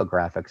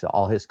psychographics of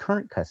all his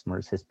current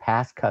customers, his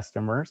past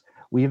customers.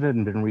 We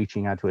even been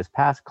reaching out to his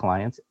past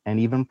clients and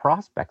even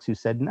prospects who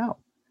said no.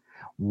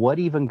 What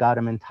even got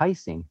him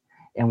enticing?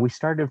 And we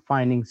started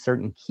finding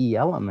certain key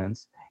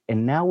elements.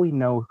 And now we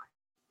know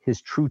his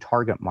true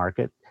target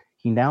market.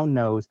 He now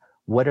knows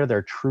what are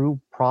their true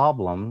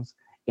problems.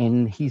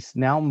 And he's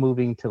now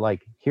moving to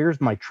like,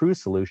 here's my true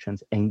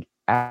solutions, and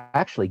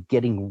actually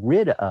getting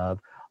rid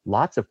of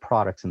lots of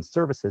products and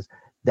services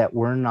that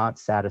were not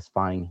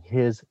satisfying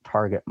his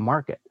target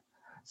market.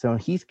 So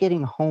he's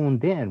getting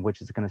honed in,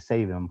 which is going to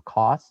save him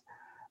costs,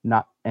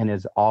 and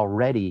is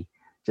already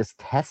just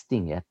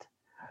testing it.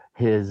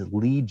 His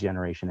lead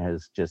generation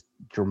has just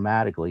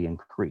dramatically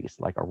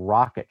increased like a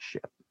rocket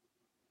ship,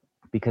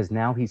 because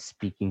now he's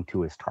speaking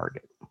to his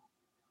target.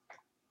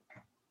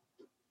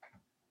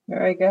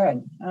 Very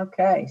good.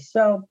 Okay.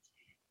 So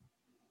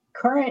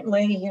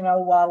currently,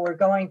 while we're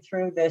going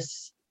through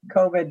this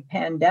COVID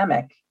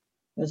pandemic,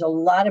 there's a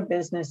lot of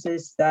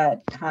businesses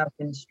that have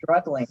been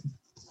struggling.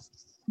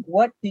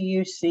 What do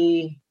you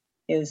see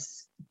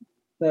is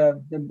the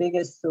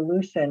biggest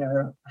solution,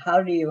 or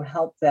how do you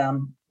help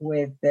them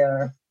with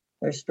their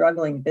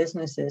struggling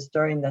businesses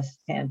during this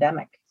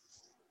pandemic?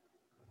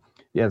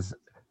 Yes,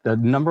 the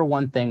number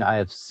one thing I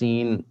have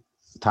seen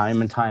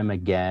time and time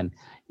again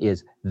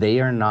is they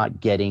are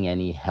not getting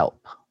any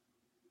help.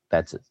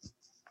 That's it.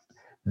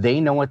 They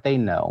know what they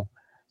know.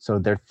 So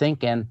they're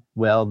thinking,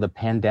 well, the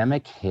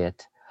pandemic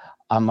hit.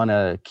 I'm going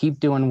to keep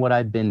doing what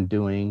I've been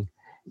doing.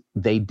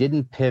 They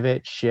didn't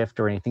pivot, shift,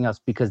 or anything else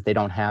because they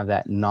don't have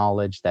that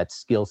knowledge, that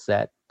skill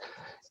set,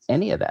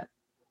 any of that.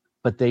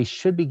 But they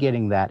should be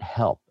getting that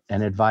help,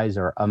 an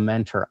advisor, a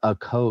mentor, a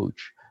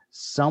coach,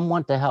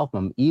 someone to help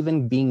them,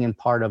 even being in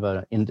part of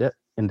an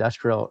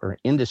industrial or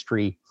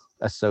industry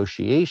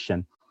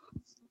association.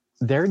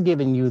 They're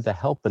giving you the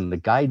help and the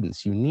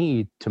guidance you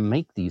need to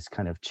make these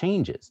kind of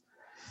changes.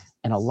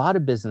 And a lot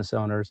of business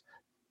owners,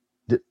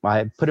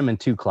 I put them in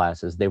two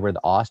classes. They were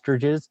the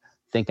ostriches,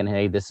 thinking,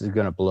 hey, this is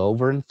going to blow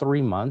over in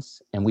 3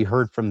 months. And we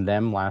heard from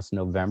them last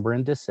November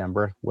and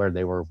December, where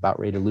they were about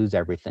ready to lose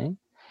everything.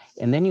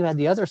 And then you had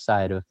the other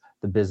side of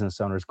the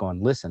business owners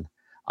going, listen,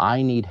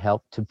 I need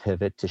help to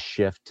pivot, to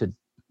shift, to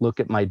look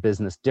at my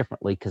business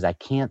differently because I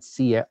can't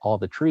see all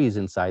the trees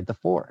inside the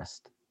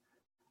forest.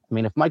 I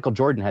mean, if Michael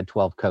Jordan had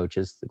 12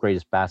 coaches, the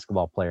greatest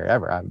basketball player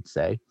ever, I would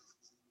say,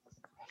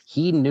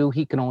 he knew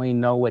he can only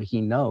know what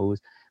he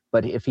knows.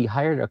 But if he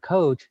hired a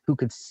coach who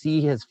could see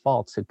his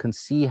faults, who can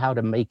see how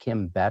to make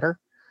him better,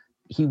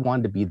 he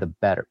wanted to be the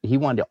better. He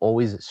wanted to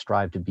always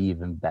strive to be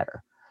even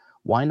better.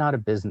 Why not a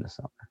business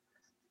owner?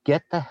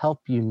 Get the help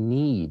you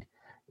need.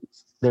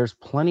 There's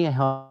plenty of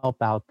help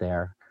out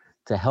there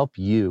to help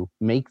you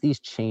make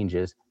these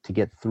changes to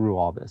get through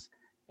all this.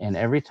 And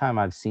every time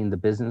I've seen the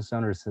business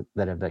owners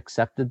that have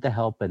accepted the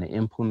help and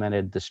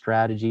implemented the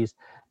strategies,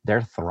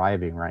 they're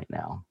thriving right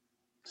now.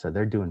 So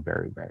they're doing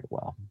very, very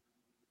well.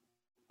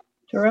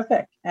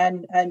 Terrific.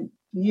 And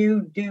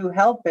you do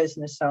help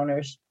business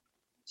owners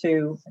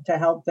to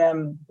help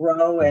them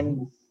grow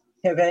and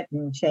pivot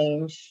and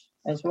change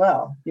as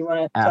well. You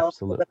want to tell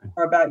us a little bit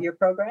more about your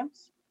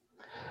programs?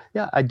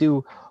 Yeah, I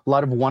do a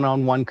lot of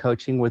one-on-one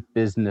coaching with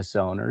business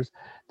owners.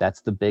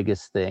 That's the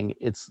biggest thing.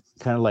 It's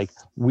kind of like,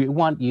 we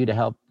want you to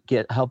help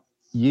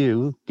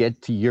you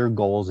get to your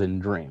goals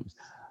and dreams.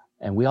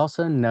 And we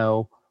also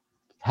know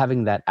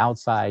having that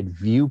outside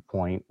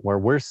viewpoint where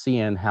we're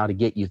seeing how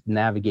to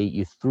navigate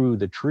you through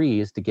the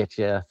trees to get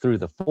you through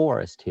the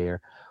forest here.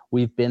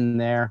 We've been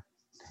there.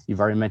 You've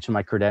already mentioned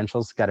my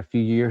credentials, got a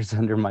few years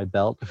under my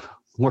belt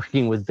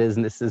working with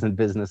businesses and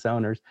business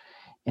owners.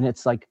 And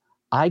it's like,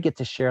 I get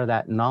to share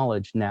that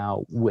knowledge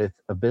now with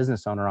a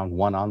business owner on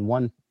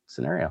one-on-one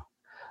scenario.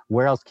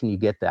 Where else can you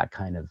get that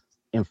kind of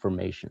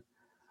information?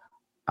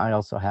 I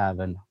also have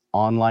an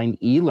online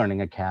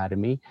e-learning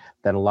academy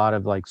that a lot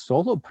of like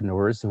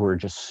solopreneurs who are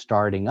just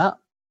starting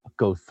up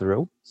go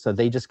through. So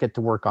they just get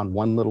to work on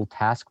one little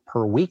task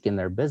per week in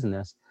their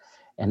business.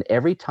 And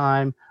every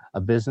time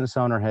a business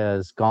owner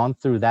has gone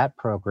through that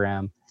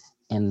program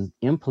and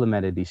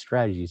implemented these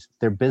strategies,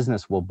 their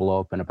business will blow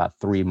up in about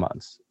 3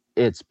 months.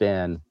 It's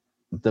been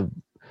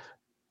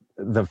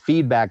the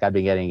feedback I've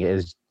been getting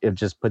is, it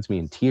just puts me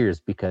in tears,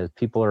 because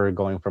people are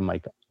going from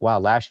like, wow,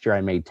 last year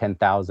I made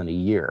 10,000 a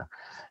year.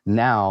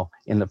 Now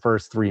in the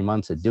first 3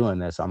 months of doing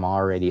this, I'm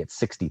already at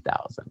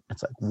 60,000.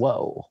 It's like,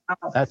 whoa,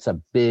 that's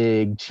a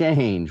big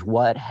change.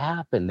 What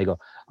happened? They go,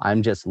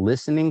 I'm just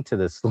listening to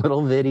this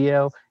little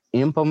video,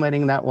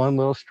 implementing that one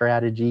little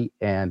strategy,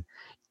 and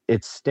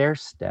it's stair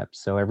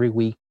steps. So every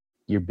week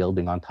you're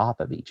building on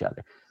top of each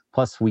other.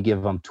 Plus we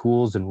give them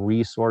tools and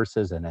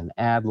resources and an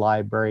ad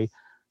library,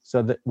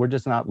 so that we're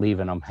just not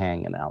leaving them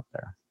hanging out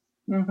there.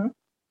 Mm-hmm.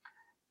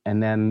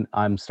 And then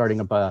I'm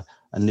starting up a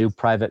new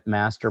private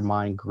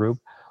mastermind group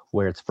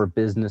where it's for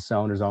business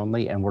owners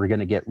only. And we're going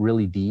to get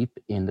really deep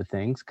into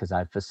things, because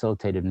I've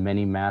facilitated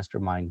many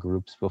mastermind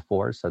groups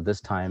before. So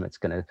this time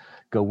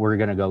we're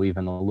going to go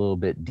even a little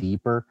bit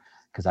deeper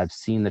because I've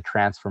seen the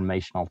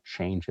transformational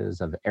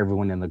changes of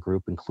everyone in the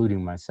group,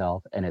 including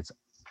myself. And it's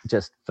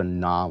just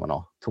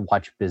phenomenal to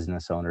watch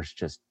business owners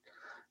just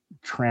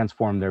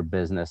transform their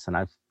business. And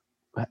I've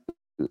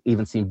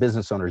even seen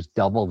business owners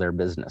double their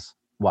business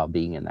while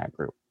being in that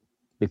group,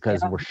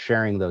 because we're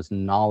sharing those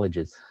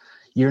knowledges.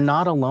 You're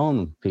not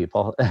alone,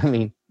 people. I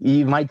mean,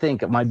 you might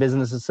think my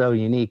business is so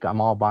unique,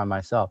 I'm all by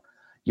myself.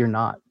 You're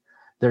not.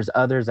 There's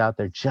others out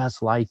there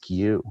just like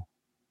you.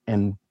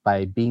 And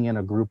by being in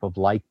a group of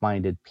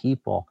like-minded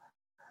people,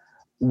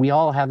 we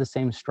all have the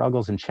same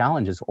struggles and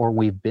challenges, or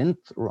we've been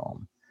through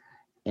them.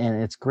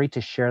 And it's great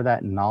to share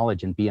that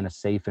knowledge and be in a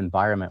safe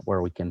environment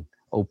where we can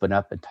open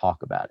up and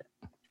talk about it.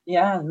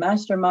 Yeah,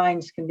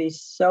 masterminds can be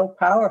so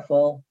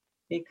powerful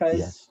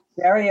because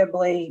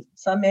invariably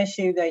some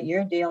issue that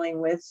you're dealing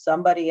with,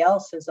 somebody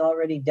else has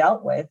already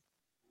dealt with,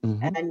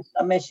 and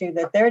some issue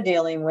that they're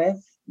dealing with,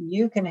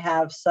 you can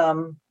have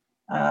some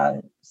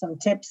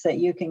tips that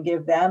you can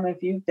give them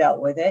if you've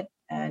dealt with it.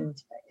 And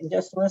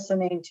just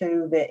listening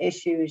to the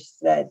issues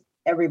that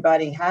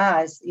everybody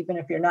has, even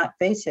if you're not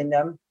facing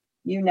them,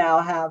 you now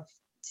have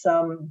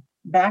some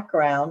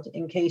background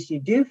in case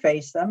you do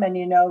face them, and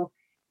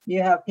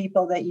you have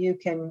people that you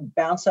can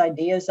bounce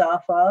ideas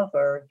off of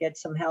or get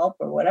some help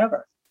or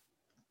whatever.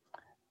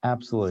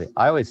 Absolutely.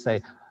 I always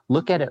say,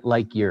 look at it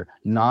like your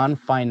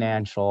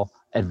non-financial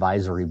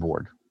advisory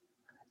board.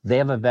 They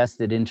have a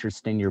vested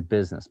interest in your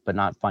business, but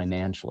not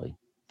financially.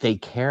 They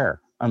care.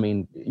 I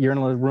mean, you're in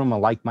a room of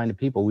like-minded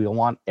people. We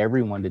want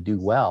everyone to do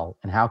well.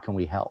 And how can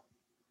we help?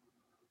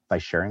 By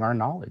sharing our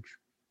knowledge.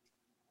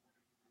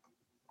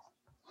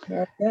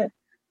 Very good.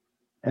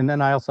 And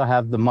then I also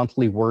have the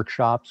monthly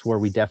workshops where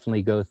we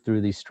definitely go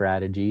through these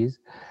strategies,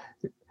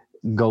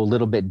 go a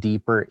little bit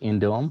deeper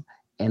into them.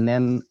 And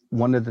then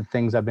one of the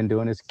things I've been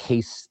doing is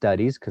case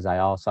studies, because I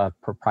also have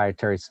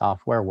proprietary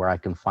software where I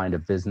can find a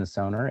business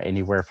owner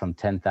anywhere from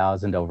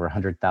 $10,000 to over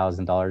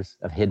 $100,000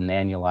 of hidden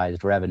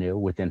annualized revenue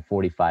within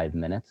 45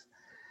 minutes.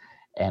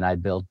 And I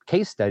build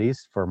case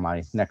studies for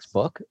my next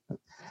book.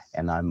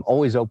 And I'm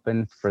always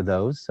open for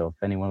those. So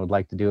if anyone would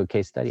like to do a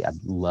case study,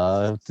 I'd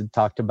love to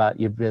talk about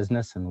your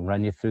business and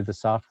run you through the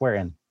software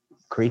and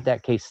create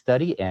that case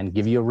study and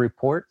give you a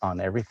report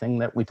on everything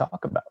that we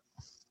talk about.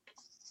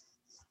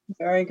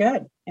 Very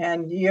good.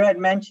 And you had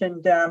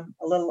mentioned a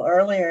little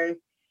earlier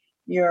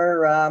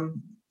your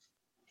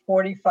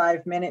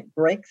 45-minute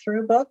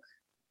breakthrough book.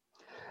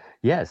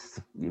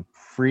 Yes,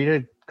 free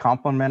to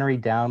complimentary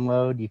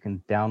download. You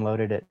can download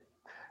it at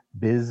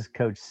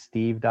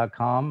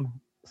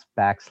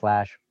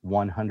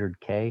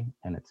bizcoachsteve.com/100K,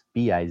 and it's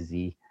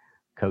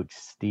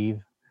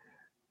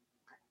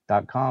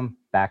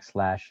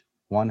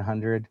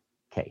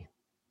bizcoachsteve.com/100K.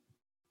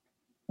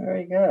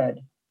 Very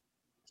good.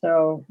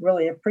 So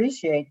really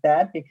appreciate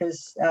that,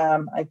 because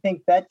I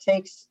think that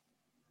takes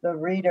the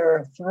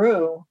reader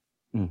through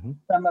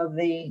some of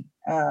the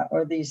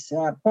these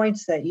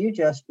points that you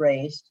just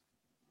raised,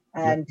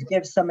 and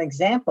give some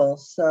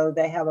examples so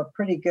they have a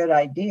pretty good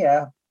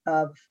idea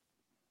of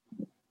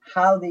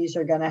how these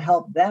are going to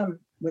help them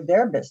with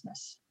their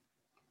business.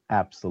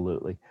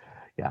 Absolutely.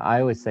 Yeah, I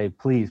always say,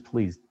 please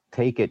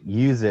take it,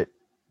 use it.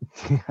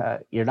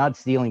 You're not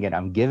stealing it.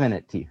 I'm giving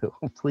it to you.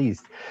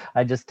 Please.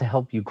 Just to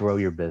help you grow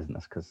your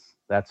business, because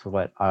that's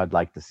what I'd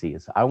like to see.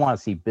 Is I want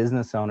to see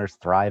business owners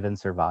thrive and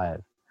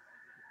survive.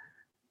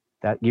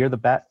 That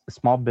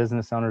small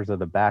business owners are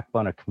the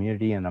backbone of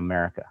community in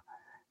America.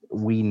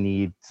 We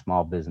need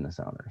small business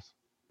owners.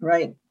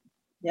 Right.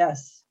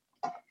 Yes.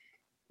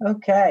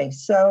 Okay.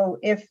 So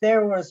if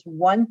there was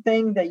one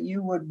thing that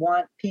you would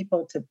want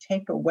people to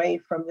take away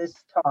from this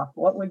talk,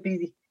 what would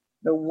be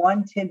the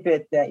one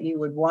tidbit that you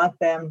would want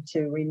them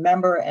to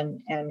remember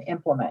and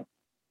implement?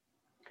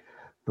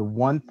 The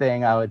one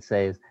thing I would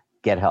say is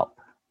get help.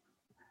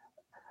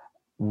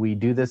 We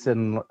do this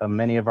in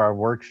many of our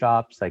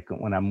workshops, like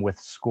when I'm with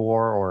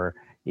SCORE or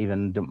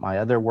even my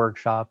other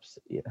workshops,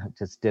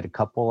 just did a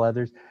couple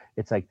others.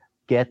 It's like,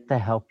 get the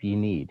help you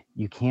need.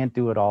 You can't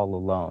do it all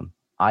alone.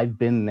 I've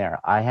been there.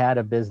 I had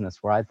a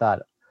business where I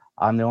thought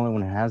I'm the only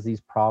one who has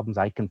these problems.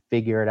 I can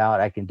figure it out.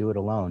 I can do it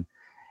alone.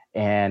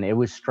 And it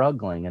was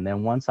struggling. And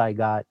then once I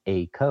got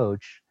a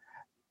coach,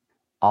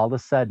 all of a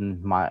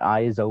sudden my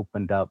eyes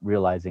opened up,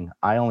 realizing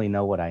I only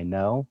know what I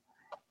know.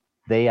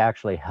 They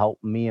actually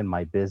helped me in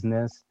my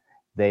business.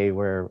 They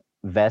were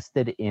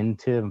vested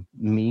into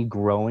me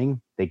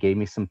growing. They gave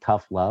me some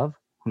tough love.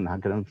 I'm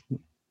not going to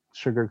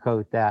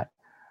sugarcoat that,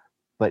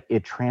 but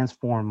it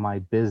transformed my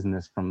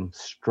business from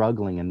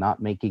struggling and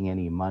not making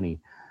any money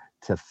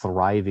to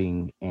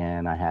thriving.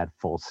 And I had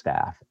full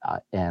staff,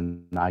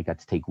 and I got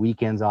to take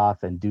weekends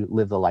off and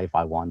live the life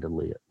I wanted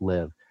to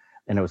live.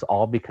 And it was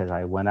all because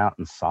I went out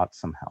and sought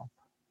some help,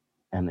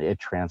 and it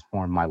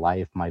transformed my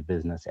life, my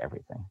business,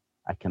 everything.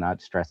 I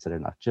cannot stress it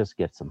enough. Just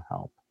get some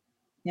help.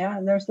 Yeah,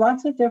 and there's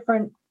lots of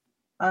different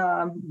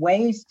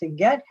ways to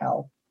get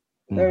help.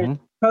 There's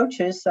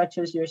coaches such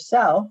as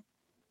yourself.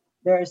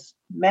 There's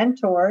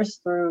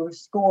mentors through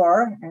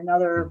SCORE and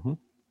other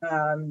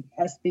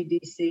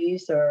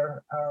SBDCs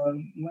or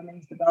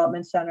women's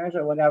development centers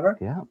or whatever.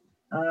 Yeah.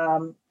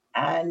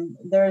 And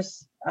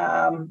there's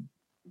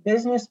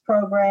business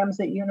programs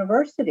at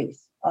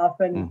universities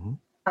often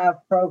have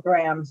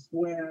programs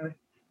where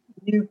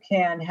you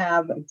can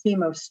have a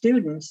team of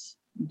students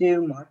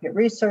do market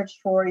research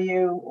for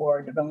you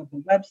or develop a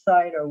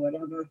website or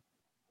whatever.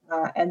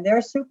 And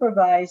they're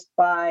supervised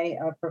by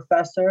a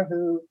professor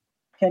who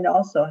can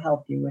also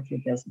help you with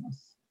your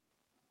business.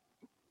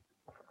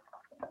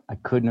 I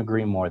couldn't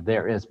agree more.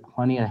 There is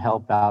plenty of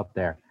help out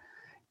there.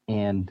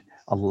 And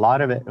a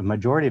lot of it, a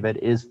majority of it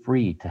is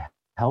free to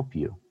help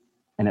you.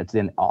 And it's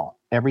in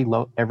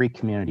every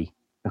community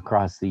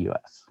across the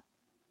US.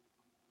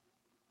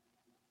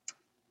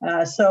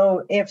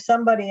 So if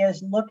somebody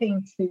is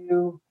looking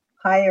to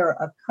hire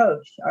a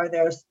coach, are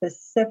there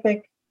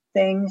specific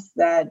things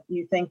that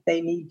you think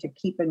they need to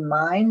keep in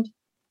mind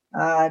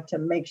to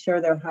make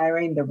sure they're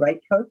hiring the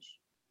right coach?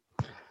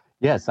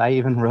 Yes, I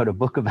even wrote a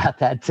book about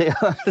that too.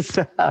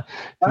 So, to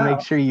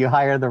make sure you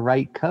hire the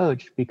right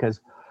coach,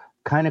 because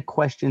kind of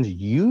questions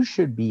you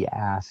should be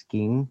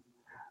asking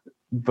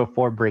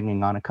before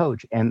bringing on a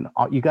coach. And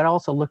you got to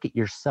also look at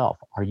yourself.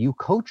 Are you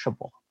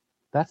coachable?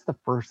 That's the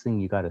first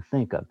thing you got to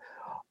think of.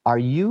 Are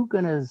you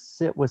going to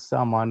sit with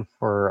someone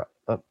for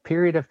a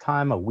period of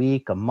time, a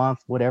week, a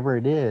month, whatever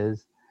it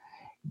is,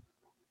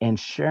 and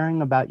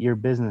sharing about your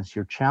business,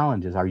 your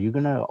challenges? Are you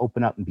going to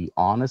open up and be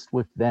honest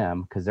with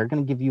them? Because they're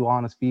going to give you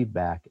honest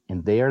feedback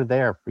and they are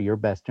there for your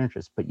best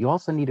interest. But you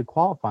also need to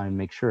qualify and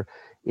make sure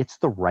it's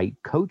the right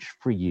coach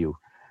for you,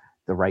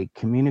 the right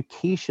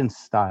communication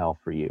style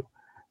for you.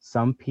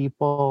 Some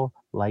people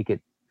like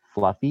it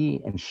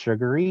fluffy and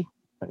sugary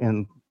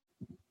and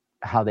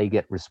how they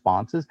get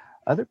responses.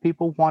 Other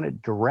people want it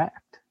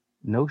direct,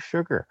 no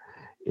sugar.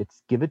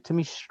 It's give it to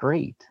me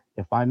straight.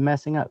 If I'm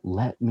messing up,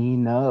 let me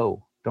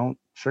know. Don't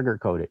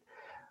sugarcoat it.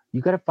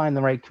 You got to find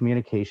the right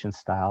communication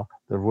style,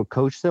 the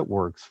coach that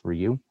works for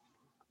you.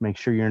 Make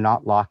sure you're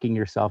not locking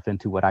yourself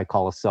into what I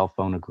call a cell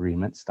phone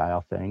agreement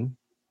style thing.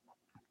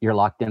 You're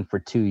locked in for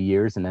 2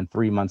 years, and then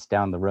 3 months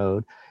down the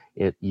road,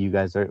 you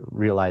guys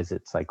realize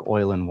it's like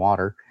oil and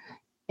water,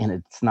 and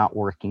it's not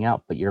working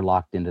out. But you're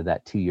locked into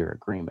that 2-year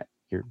agreement.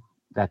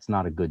 That's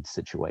not a good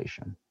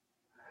situation.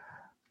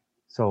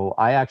 So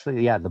I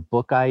actually, the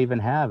book I even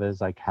have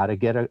is like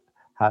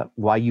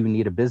why you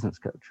need a business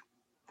coach.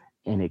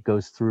 And it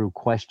goes through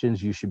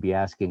questions you should be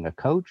asking a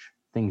coach,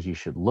 things you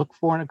should look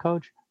for in a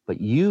coach,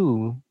 but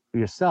you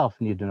yourself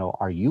need to know,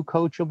 are you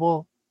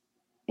coachable?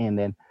 And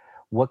then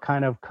what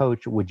kind of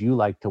coach would you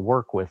like to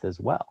work with as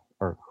well?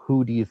 Or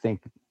who do you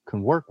think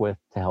can work with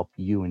to help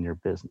you in your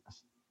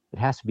business? It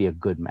has to be a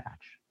good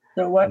match.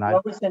 So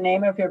what was the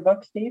name of your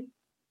book, Steve?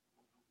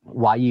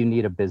 Why You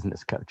Need a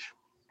Business Coach.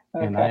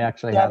 Okay. And I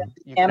actually have,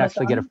 you can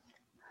actually get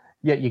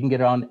you can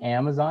get it on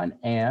Amazon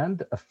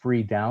and a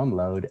free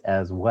download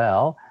as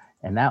well.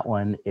 And that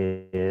one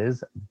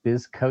is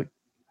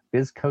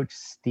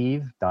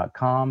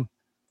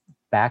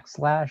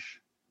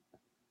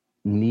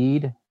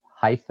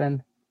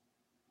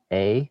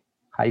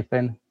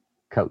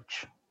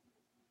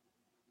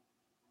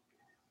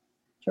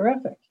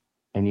Terrific.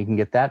 And you can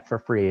get that for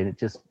free. And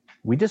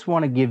we just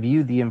want to give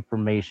you the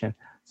information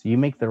so you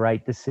make the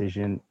right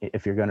decision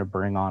if you're going to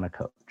bring on a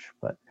coach.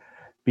 But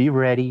be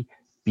ready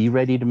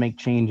to make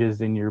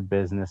changes in your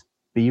business.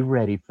 Be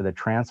ready for the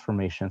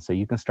transformation so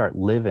you can start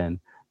living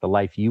the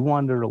life you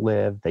wanted to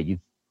live, the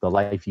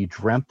life you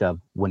dreamt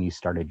of when you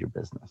started your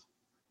business.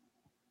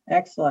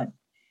 Excellent.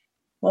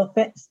 Well,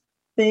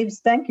 Steve,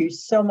 thank you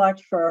so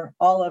much for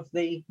all of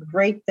the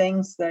great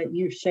things that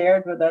you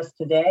shared with us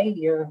today,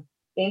 your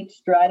 8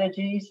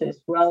 strategies,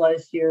 as well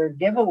as your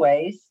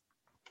giveaways,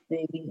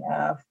 the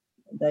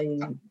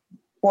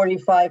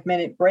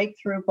 45-minute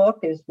breakthrough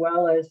book, as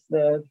well as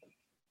the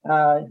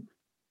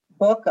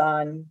book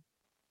on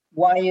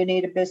why you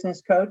need a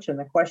business coach and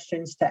the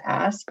questions to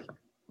ask.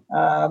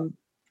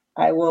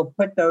 I will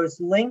put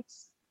those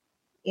links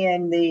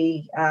in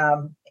the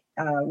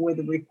with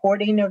the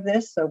recording of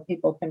this so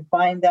people can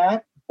find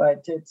that.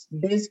 But it's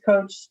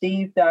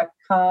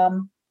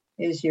bizcoachsteve.com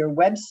is your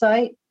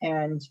website,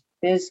 and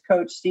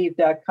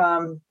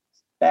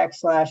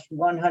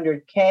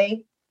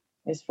bizcoachsteve.com/100K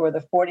is for the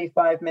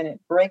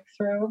 45-minute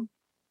breakthrough,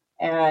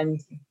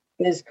 and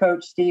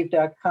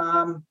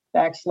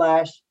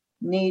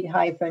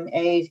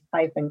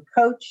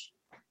bizcoachsteve.com/need-a-coach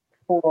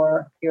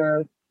for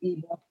your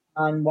ebook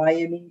on why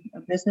you need a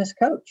business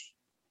coach.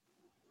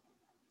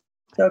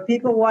 So if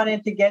people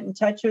wanted to get in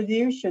touch with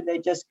you, should they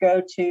just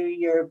go to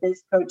your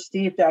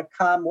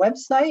bizcoachsteve.com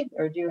website,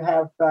 or do you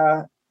have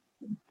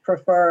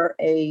prefer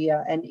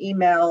an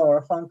email or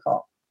a phone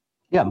call?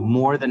 Yeah,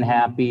 more than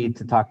happy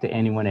to talk to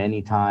anyone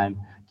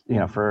anytime.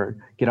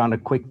 Get on a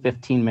quick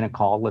 15-minute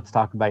call. Let's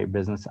talk about your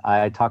business.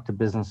 I talk to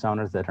business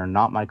owners that are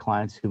not my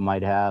clients who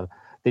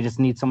they just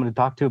need someone to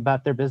talk to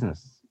about their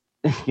business.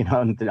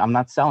 I'm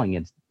not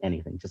selling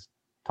anything, just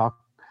to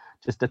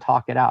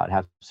talk it out,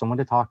 have someone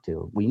to talk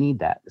to. We need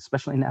that,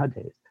 especially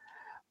nowadays.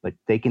 But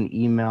they can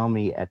email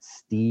me at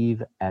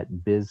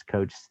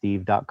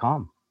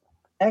steve@bizcoachsteve.com.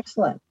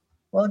 Excellent.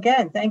 Well,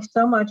 again, thanks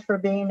so much for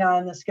being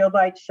on the Skill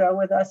Bites show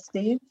with us,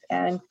 Steve,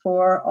 and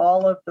for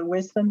all of the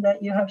wisdom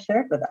that you have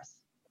shared with us.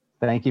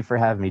 Thank you for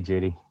having me,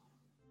 Judy.